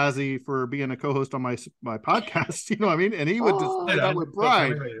Kyle a Razzie for being a co-host on my podcast. You know what I mean? And he would display that with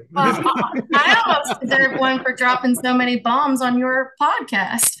pride. I almost deserve one for dropping so many bombs on your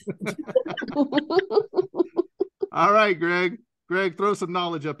podcast. All right, Greg. Greg, throw some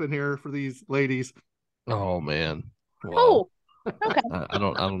knowledge up in here for these ladies. Oh man. Well, okay. I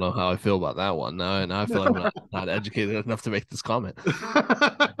don't know how I feel about that one. Now I feel like I'm not educated enough to make this comment.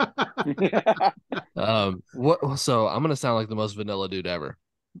 So I'm gonna sound like the most vanilla dude ever.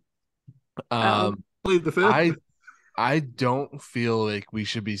 Plead the fifth. I don't feel like we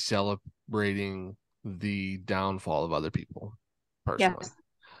should be celebrating the downfall of other people personally. Yes.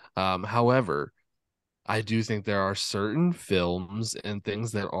 However, I do think there are certain films and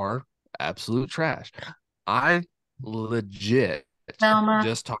things that are absolute trash. I legit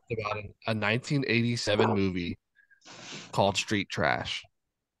just talked about a 1987 movie called Street Trash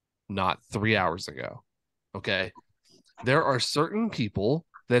not 3 hours ago. Okay. There are certain people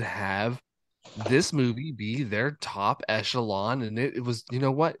that have this movie be their top echelon, and it was, you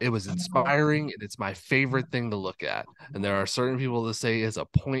know what? It was inspiring, and it's my favorite thing to look at. And there are certain people that say it's a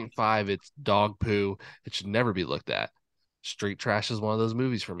 0.5, it's dog poo, it should never be looked at. Street Trash is one of those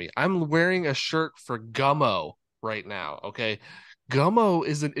movies for me. I'm wearing a shirt for Gummo right now. Okay. Gummo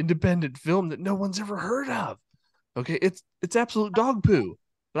is an independent film that no one's ever heard of. Okay. It's absolute dog poo,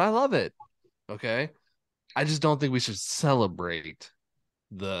 but I love it. Okay. I just don't think we should celebrate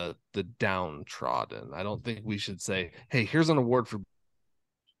the downtrodden. I don't think we should say, hey, here's an award for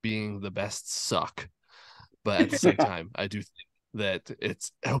being the best suck. But at the same time, I do think that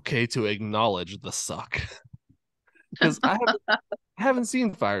it's okay to acknowledge the suck. Because I haven't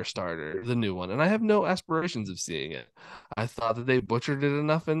seen Firestarter, the new one, and I have no aspirations of seeing it. I thought that they butchered it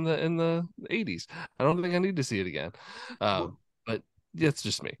enough in the 80s. I don't think I need to see it again. But it's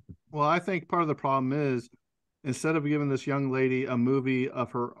just me. Well, I think part of the problem is instead of giving this young lady a movie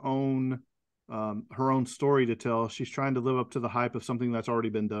of her own story to tell, she's trying to live up to the hype of something that's already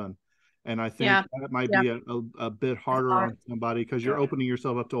been done. And I think that might be a bit harder on somebody because you're opening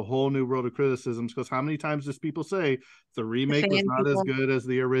yourself up to a whole new world of criticisms. Because how many times does people say the remake was not as good as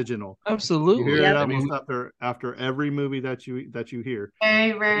the original? Absolutely. You hear it almost after every movie that you hear.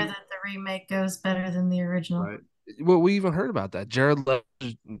 Very rare that the remake goes better than the original. Right. Well, we even heard about that. Jared Leto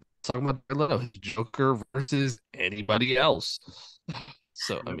talking about Jared Leto, Joker versus anybody else.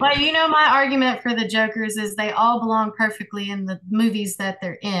 So, I mean, well, my argument for the Jokers is they all belong perfectly in the movies that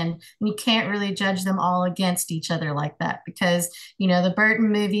they're in. And you can't really judge them all against each other like that because, the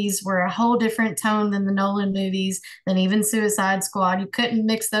Burton movies were a whole different tone than the Nolan movies, than even Suicide Squad. You couldn't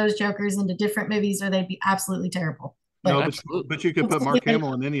mix those Jokers into different movies or they'd be absolutely terrible. But you could put Mark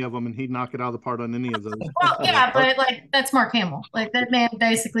Hamill in any of them and he'd knock it out of the park on any of those. Well, yeah, but that's Mark Hamill. That man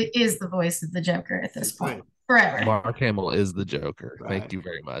basically is the voice of the Joker at this point. Forever. Mark Hamill is the Joker. Right. Thank you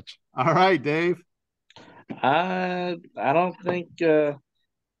very much. All right, Dave. I don't think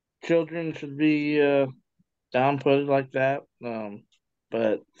children should be downputted like that.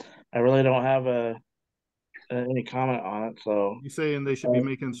 But I really don't have any comment on it. So you saying they should be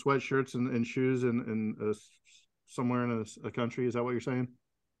making sweatshirts and shoes in somewhere in a country? Is that what you're saying?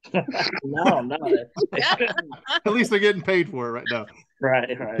 No. At least they're getting paid for it right now. Right.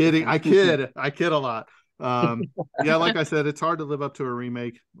 Kidding. I kid a lot. Like I said, it's hard to live up to a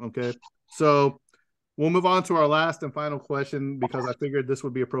remake. Okay. So we'll move on to our last and final question because I figured this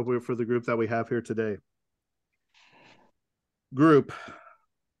would be appropriate for the group that we have here today. Group,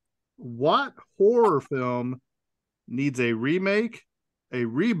 what horror film needs a remake, a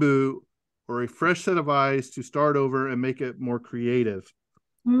reboot, or a fresh set of eyes to start over and make it more creative?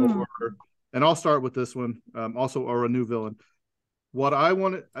 And I'll start with this one, or a new villain. What I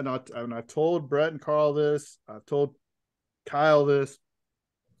wanted, and I've told Brett and Carl this, I've told Kyle this,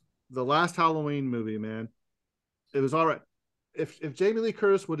 the last Halloween movie, man, it was all right. If Jamie Lee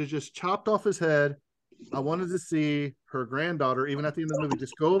Curtis would have just chopped off his head, I wanted to see her granddaughter, even at the end of the movie,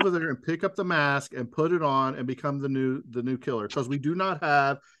 just go over there and pick up the mask and put it on and become the new killer. Because we do not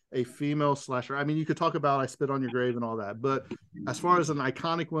have a female slasher. I mean, you could talk about I Spit on Your Grave and all that, but as far as an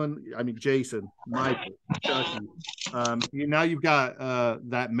iconic one, I mean, Jason, Michael, Chucky. Now you've got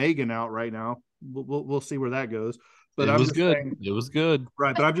that Megan out right now. We'll see where that goes. But it was good. It was good.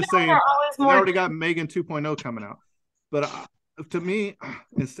 Right, but I'm just saying, we already got Megan 2.0 coming out. But to me,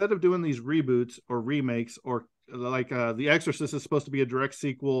 instead of doing these reboots or remakes, or like The Exorcist is supposed to be a direct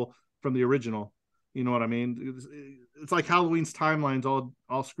sequel from the original, You know what I mean? It's like Halloween's timeline's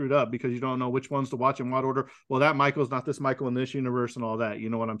all screwed up because you don't know which ones to watch in what order. Well, that Michael's not this Michael in this universe and all that. You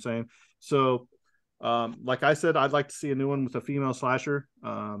know what I'm saying? So, like I said, I'd like to see a new one with a female slasher.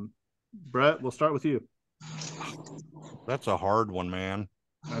 Brett, we'll start with you. That's a hard one, man.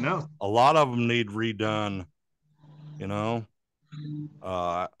 I know. A lot of them need redone. You know,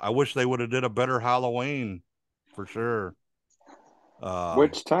 I wish they would have did a better Halloween, for sure.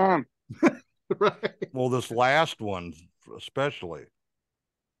 Which time? Right. Well, this last one especially, it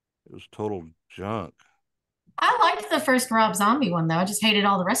was total junk. I liked the first Rob Zombie one though. I just hated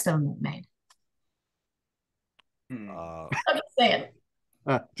all the rest of them that made. I'm just saying.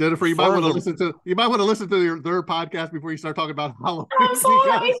 Jennifer, you might want to listen to their podcast before you start talking about Halloween. I'm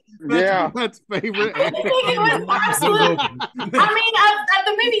sorry. That's favorite. I didn't think it was absolute. I mean, of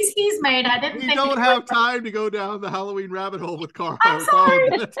the movies he's made, I didn't. We don't have time to go down the Halloween rabbit hole with Carl. I'm sorry.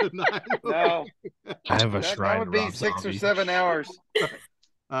 Tonight. No, I have a that shrine. would be Rob 6 or Zombie. 7 hours.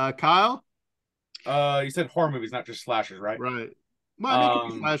 Kyle. You said horror movies, not just slashers, right? Right. Well, I mean, it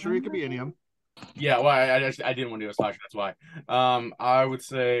could be slasher. It could be any of them. Yeah, well, I didn't want to do a slasher. That's why. I would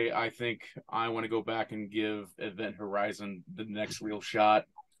say I think I want to go back and give Event Horizon the next real shot.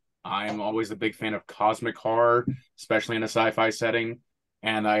 I'm always a big fan of cosmic horror, especially in a sci-fi setting,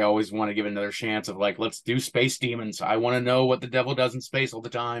 and I always want to give it another chance of like, let's do space demons. I want to know what the devil does in space all the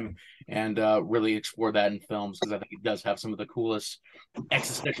time, and really explore that in films because I think it does have some of the coolest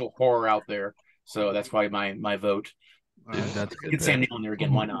existential horror out there. So that's why my vote. Right. That's good. Get Sam Neill in there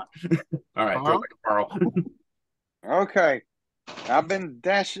again. Why not? All right, throw it back to Carl. Okay. I've been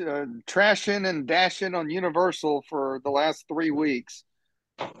trashing and dashing on Universal for the last 3 weeks.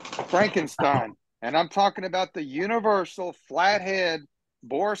 Frankenstein. And I'm talking about the Universal flathead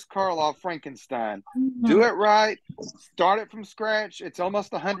Boris Karloff Frankenstein. Do it right. Start it from scratch. It's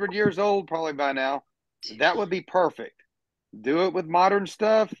almost 100 years old probably by now. That would be perfect. Do it with modern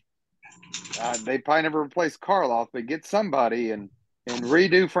stuff. They probably never replace Karloff, but get somebody and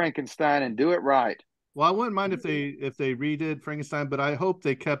redo Frankenstein and do it right. Well, I wouldn't mind if they redid Frankenstein, but I hope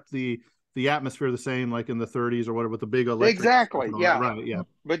they kept the atmosphere the same, like in the 30s or whatever, with the big electric. Exactly, yeah, right, yeah.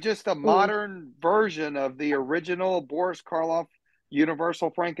 But just a modern version of the original Boris Karloff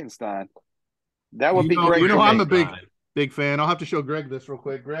Universal Frankenstein. That would be great. I'm a big fan. I'll have to show Greg this real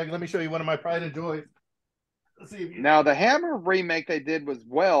quick. Greg, let me show you one of my pride and joys. Let's see. Now the Hammer remake they did was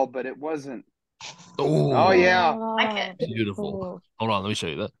well, but it wasn't. Oh yeah, like it. Beautiful. Hold on, let me show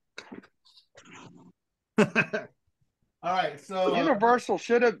you that. All right, so Universal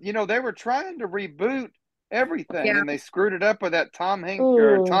should have. They were trying to reboot everything, and they screwed it up with that Tom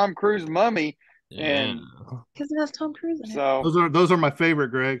Cruise Mummy, and because it has Tom Cruise in it. So those are my favorite,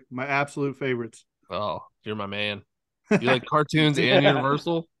 Greg. My absolute favorites. Oh, you're my man. You like cartoons and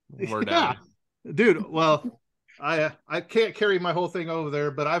Universal? We're down. Dude. Well, I can't carry my whole thing over there,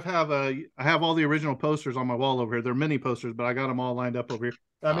 but I have all the original posters on my wall over here. They're mini posters, but I got them all lined up over here.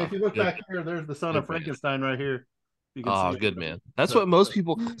 I mean, if you look back here, there's the son of Frankenstein right here. Oh, good man. That's what most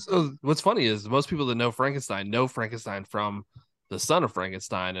people. So what's funny is most people that know Frankenstein from the Son of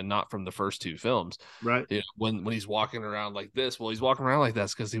Frankenstein and not from the first 2 films. Right. When he's walking around like this, well, he's walking around like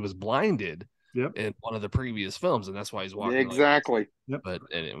this because he was blinded. Yep. In one of the previous films, and that's why he's walking. Exactly. Yep. But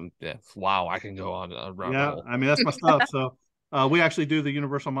wow, I can go on around. Yeah, I mean that's my stuff. So we actually do the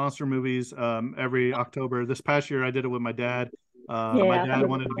Universal Monster movies every October. This past year, I did it with my dad. My dad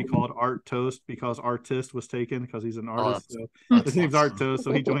wanted to be called Art Toast because Artist was taken because he's an artist. So his name's Art Toast.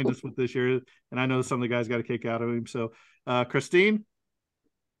 So he joined us with this year, and I know some of the guys got a kick out of him. So, Christine.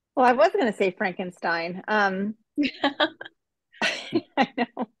 Well, I was going to say Frankenstein. I know.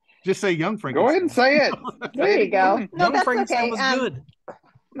 Just say Young Frankenstein. Go ahead and say it. There you go. No, Young that's Frankenstein okay. was good.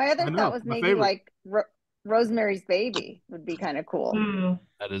 My other thought was maybe like Rosemary's Baby would be kind of cool.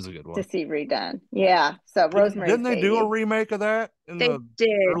 That is a good one to see redone. Yeah. So Rosemary's Didn't they Baby. do a remake of that in the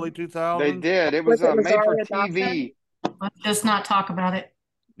early 2000s? They did. It was made for TV. Let's just not talk about it.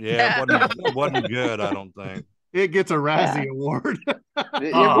 Yeah, it wasn't good, I don't think. It gets a Razzie Award. It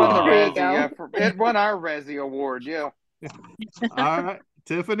won the Razzie. Yeah, it won our Razzie Award. Yeah. All right,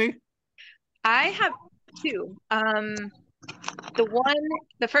 Tiffany. I have 2.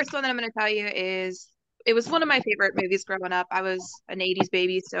 The first one that I'm going to tell you is it was one of my favorite movies growing up. I was an 80s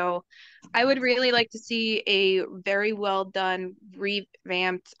baby, so I would really like to see a very well done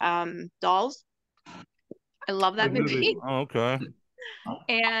revamped Dolls. I love that movie. Oh, okay.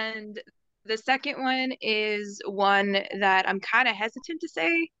 And the second one is one that I'm kind of hesitant to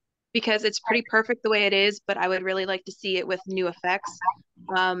say because it's pretty perfect the way it is, but I would really like to see it with new effects.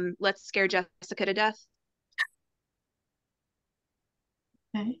 Let's Scare Jessica to Death.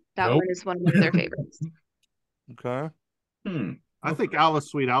 Okay. That Nope. one is one of their favorites. Okay. I think Alice,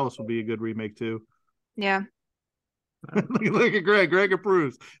 Sweet Alice would be a good remake too. Yeah. Look at Greg. Greg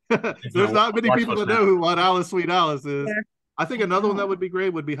approves. There's not many people that know what Alice, Sweet Alice is. Yeah. I think another one that would be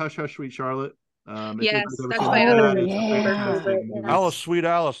great would be Hush Hush Sweet Charlotte. If you Yes, guys ever that's seen my that, other it's a fantastic favorite. movie. Alice, Sweet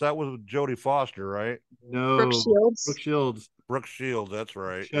Alice. That was with Jodie Foster, right? No, Brooke Shields. Brooke Shields. Brooke Shields. That's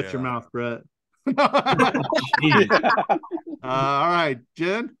right. Shut your mouth, Brett. Jeez. All right,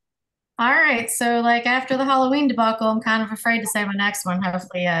 Jen. All right. So like after the Halloween debacle, I'm kind of afraid to say my next one.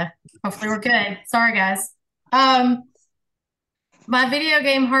 Hopefully we're good. Sorry, guys. My video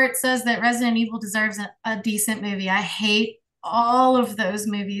game heart says that Resident Evil deserves a decent movie. I hate all of those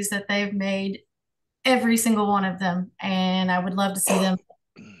movies that they've made, every single one of them, and I would love to see them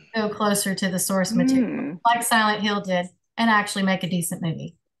go closer to the source material, like Silent Hill did, and actually make a decent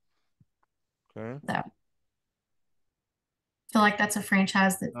movie. Okay. So I feel like that's a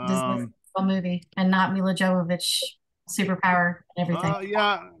franchise that deserves a movie and not Mila Jovovich superpower and everything.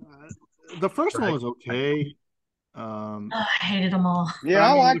 Yeah, the first one was okay. I hated them all. Yeah,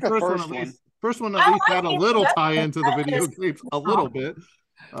 I like the first first one. one. First one at least had a little tie into the video games, a little bit.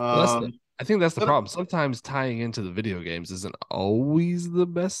 I think that's the problem. Sometimes tying into the video games isn't always the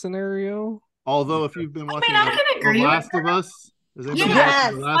best scenario. Although, if you've been watching I can agree The with Last of Us,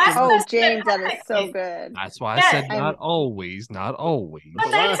 Yes. Oh, James, that is so good. That's why I said not always, not always. But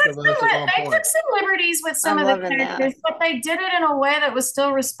they took some liberties with some I'm of the loving characters, but they did it in a way that was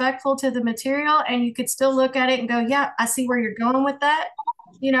still respectful to the material, and you could still look at it and go, yeah, I see where you're going with that.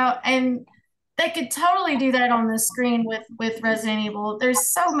 And they could totally do that on the screen with Resident Evil.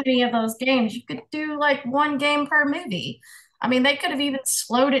 There's so many of those games. You could do like one game per movie. I mean, they could have even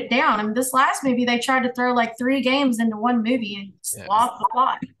slowed it down. I mean, this last movie, they tried to throw like 3 games into one movie and swap the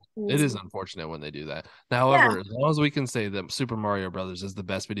plot. It is unfortunate when they do that. Now, however, as long as we can say that Super Mario Brothers is the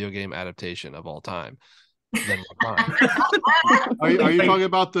best video game adaptation of all time, then we're fine. Are you talking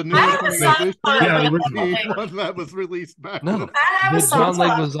about the newest one? Yeah, the the one that was released back. No, the John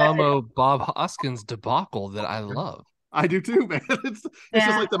Leguizamo, Bob Hoskins debacle that I love. I do too, man. It's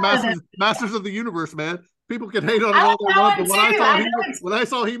just like the Masters of the Universe, man. People can hate on it all they want, but when I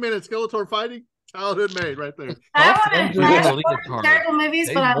saw He-Man and Skeletor fighting, childhood made right there. Terrible movies,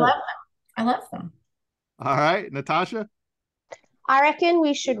 but I love them. I love them. All right, Natasha. I reckon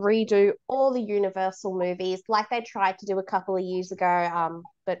we should redo all the Universal movies like they tried to do a couple of years ago,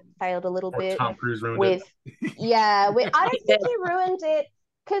 but failed a little bit. Tom Cruise ruined it. I don't think he ruined it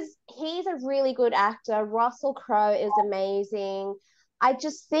because he's a really good actor. Russell Crowe is amazing. I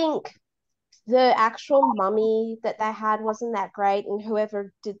just think the actual Mummy that they had wasn't that great, and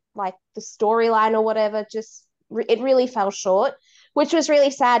whoever did like the storyline or whatever, it really fell short, which was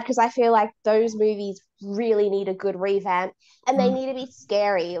really sad because I feel like those movies really need a good revamp, and they need to be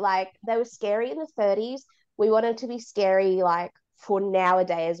scary. Like they were scary in the 30s. We want them to be scary like for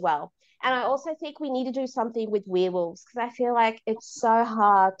nowadays as well. And I also think we need to do something with werewolves because I feel like it's so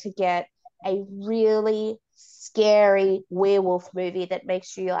hard to get a really scary werewolf movie that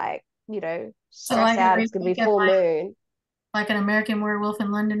makes you like, stress out. It's going to be full moon. Like an American Werewolf in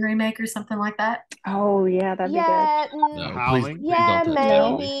London remake or something like that. Oh, yeah, that'd be good. No, please maybe.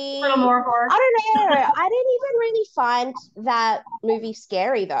 A little more horror. I don't know. I didn't even really find that movie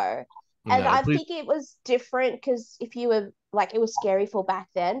scary, though. And I think it was different because if you were, like, it was scary for back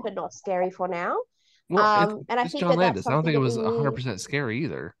then, but not scary for now. Well, and I think John that's Landis. I don't think it was 100% scary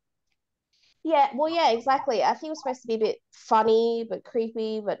either. Yeah, well, yeah, exactly. I think it was supposed to be a bit funny, but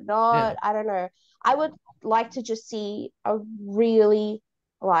creepy, but not. Yeah. I don't know. I would like to just see a really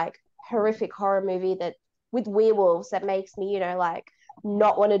like horrific horror movie that with werewolves that makes me, like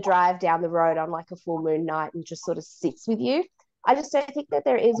not want to drive down the road on like a full moon night and just sort of sits with you. I just don't think that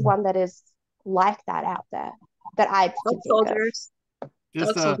there is one that is like that out there that I can think Soldiers.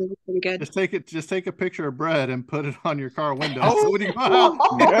 Just take a picture of bread and put it on your car window. Oh. So when you go out,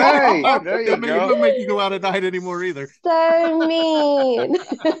 Hey, there you it go. won't make you go out at night anymore either. So mean.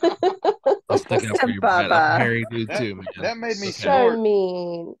 I'll stick up for you, Brett. I'm Harry dude too, man. That made me So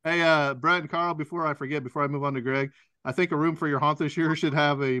mean. Hey, Brett and Carl, before I move on to Greg, I think a room for your haunt this year should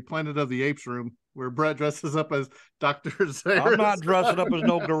have a Planet of the Apes room where Brett dresses up as Dr. Zayas. I'm not dressing up as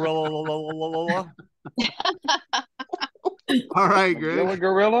no gorilla. All right, Greg.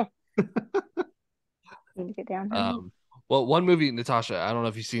 Gorilla. Need to get down. Well, one movie, Natasha, I don't know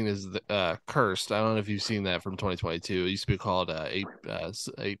if you've seen is Cursed. I don't know if you've seen that from 2022. It used to be called eight films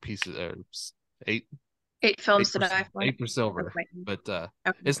to die for. 8 for Silver. But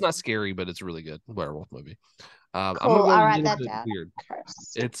it's not scary, but it's a really good werewolf movie. I'm Cool. gonna go I'll a write little that bit down. weird.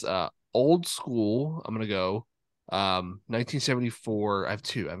 Cursed. It's old school. I'm gonna go 1974. I have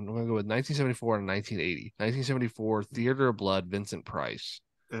two. I'm going to go with 1974 and 1980. 1974, Theater of Blood, Vincent Price.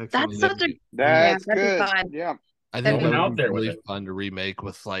 That's such a That's that'd be good. fun. Yeah. I think Going that out would be there with really it. fun to remake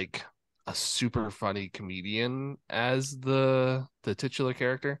with like a super funny comedian as the titular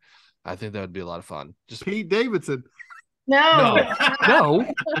character. I think that would be a lot of fun. Just Pete Davidson. No. no,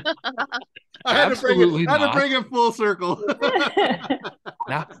 I had absolutely to not. bring it full circle.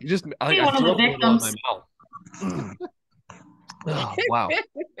 Now you just Be I one of threw the up a little in my victims. mouth. Oh, wow.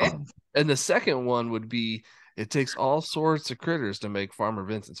 And the second one would be it takes all sorts of critters to make Farmer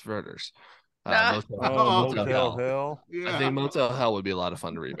Vincent's fritters. Motel Hell. Hell. Yeah. I think Motel Hell would be a lot of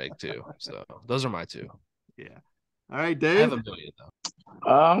fun to remake too. So those are my two. Yeah. All right, I Dave. have a million though.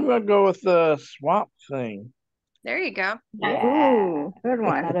 I'm gonna go with the Swamp Thing. There you go. Ooh, good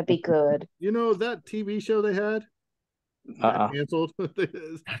one. That'd be good. You know that TV show they had got canceled. For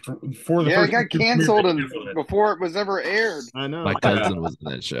the Yeah, it first got two canceled premieres, and they canceled it. before it was ever aired. I know. My cousin was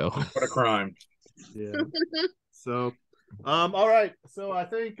in that show. What a crime. Yeah. So, all right. So I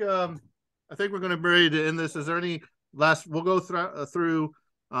think we're going to be ready to end this. Is there any last? We'll go through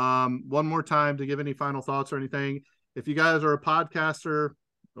one more time to give any final thoughts or anything. If you guys are a podcaster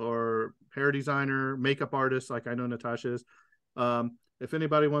or hair designer, makeup artist, like I know Natasha is, if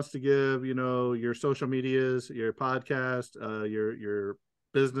anybody wants to give, your social medias, your podcast, your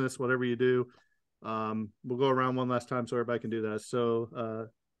business, whatever you do, we'll go around one last time so everybody can do that. So,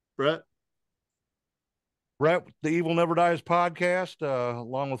 Brett, the Evil Never Dies podcast,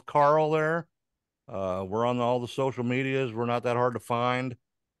 along with Carl there. We're on all the social medias. We're not that hard to find.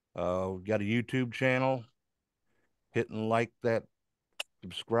 We've got a YouTube channel. Hit and like that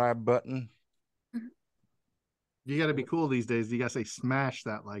subscribe button. you got to be cool these days. You got to say smash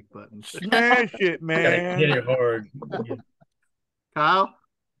that like button. Smash it, man. Hit it hard. Kyle?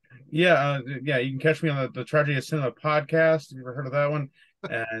 Yeah, you can catch me on the Tragedy of Cinema podcast. Have you ever heard of that one?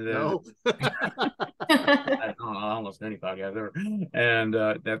 And No. I don't listen to any podcast ever. And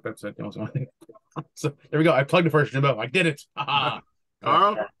that's the only one. So there we go. I plugged it first, Jimbo. I did it.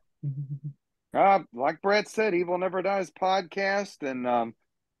 Carl? Like Brett said, Evil Never Dies podcast, and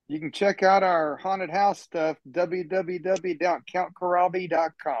you can check out our haunted house stuff,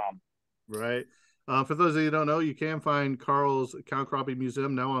 www.countkarabi.com. Right. For those of you who don't know, you can find Carl's Count Crappie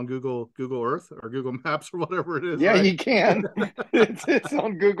Museum now on Google Earth or Google Maps or whatever it is. Yeah, right? you can. it's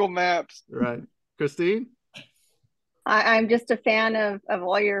on Google Maps. Right. Christine? I'm just a fan of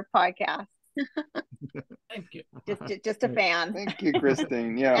all your podcasts. Thank you. Just a fan. Thank you,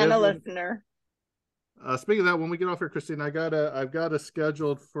 Christine. Yeah. And a listener. Speaking of that, when we get off here, Christine, I've got a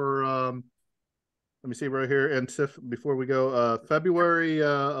scheduled for let me see right here, and before we go, February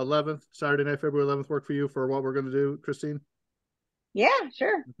 11th, Saturday night, February 11th, work for you for what we're going to do, Christine? Yeah,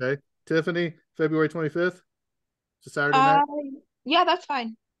 sure. Okay. Tiffany, February 25th? It's a Saturday night? Yeah, that's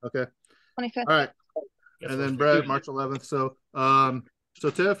fine. Okay. 25th. All right. And then Brett, March 11th. So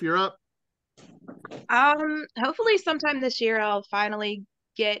Tiff, you're up. Hopefully sometime this year I'll finally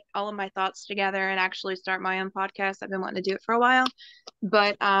get all of my thoughts together and actually start my own podcast. I've been wanting to do it for a while,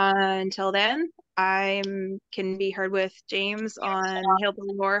 but until then, I can be heard with James on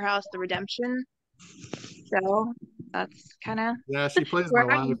Hillbilly Horror House: The Redemption. So that's kind of she plays my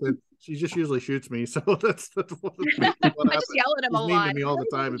wife, and she just usually shoots me. So that's what I just yell at him a he's mean lot. to me all the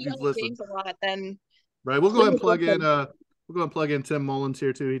time if he's listening. A lot, then right. We'll go ahead and plug in. We'll go and plug in Tim Mullins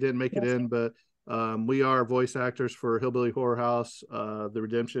here too. He didn't make it in, but we are voice actors for Hillbilly Horror House, The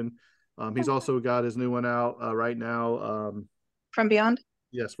Redemption. He's also got his new one out right now. From Beyond.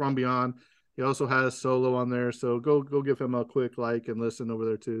 Yes, From Beyond. He also has solo on there, so go give him a quick like and listen over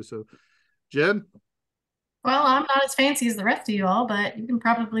there too. So, Jen. Well, I'm not as fancy as the rest of you all, but you can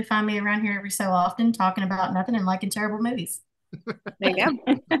probably find me around here every so often talking about nothing and liking terrible movies. There you go.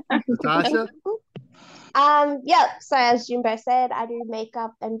 Natasha? Yeah, so as Jimbo said, I do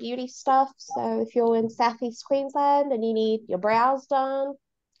makeup and beauty stuff. So if you're in Southeast Queensland and you need your brows done,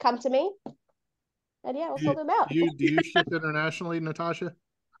 come to me. And yeah, we'll sort them out. Do you ship internationally, Natasha?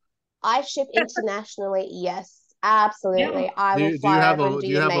 I ship internationally, yes. Absolutely. Yeah. I will fly over and do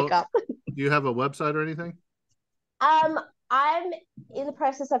your makeup. Do you have a website or anything? I'm in the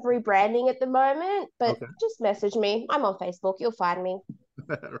process of rebranding at the moment, but just message me. I'm on Facebook. You'll find me.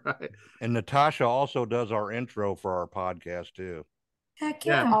 Right. And Natasha also does our intro for our podcast too. Heck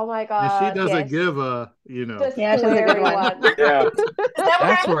yeah. Oh my God. And she doesn't give a, Just Yeah, she's a good one. Yeah.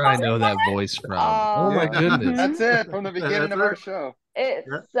 That's where I know that voice from. Oh my goodness. That's it from the beginning of our show. It's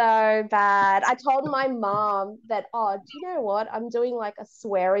so bad. I told my mom that, do you know what? I'm doing like a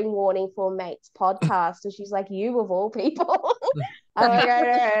swearing warning for Mate's podcast. And she's like, you of all people. Oh my god,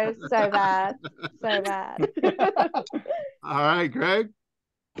 it is so bad. So bad. All right, Greg.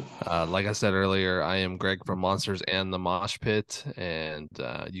 Like I said earlier, I am Greg from Monsters and the Mosh Pit, and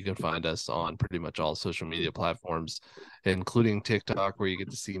you can find us on pretty much all social media platforms, including TikTok, where you get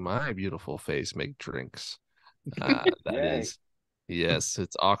to see my beautiful face make drinks. That is, yes,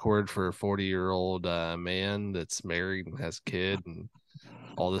 it's awkward for a 40-year-old man that's married and has a kid and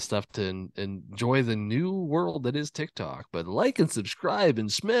all this stuff to enjoy the new world that is TikTok. But like and subscribe and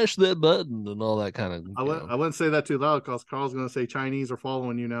smash that button and all that kind of. I wouldn't say that too loud because Carl's going to say Chinese are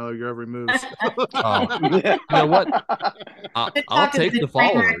following you now. Your every move. Oh, you know what? I'll take the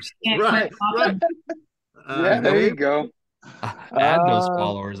followers. Right. Yeah, there you go. Add those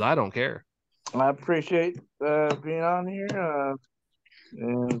followers. I don't care. I appreciate being on here,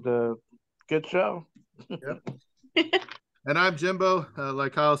 and good show. Yep. And I'm Jimbo.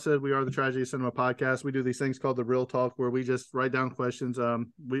 Like Kyle said, we are the Tragedy of Cinema podcast. We do these things called the Real Talk, where we just write down questions.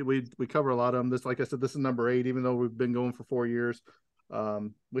 We cover a lot of them. This, like I said, this is number 8, even though we've been going for 4 years.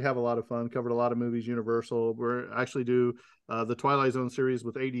 We have a lot of fun. Covered a lot of movies. Universal. We're actually do the Twilight Zone series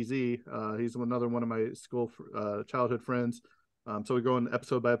with ADZ. He's another one of my school childhood friends. So we go in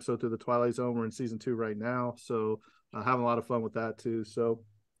episode by episode through the Twilight Zone. We're in season 2 right now. So having a lot of fun with that too. So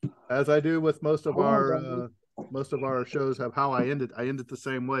as I do with most of our shows, have how I end it the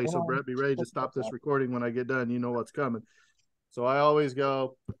same way. So Brett, be ready to stop this recording when I get done. You know what's coming. So I always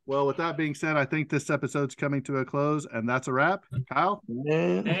go, well, with that being said, I think this episode's coming to a close, and that's a wrap. Kyle?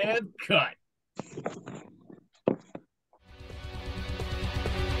 And cut.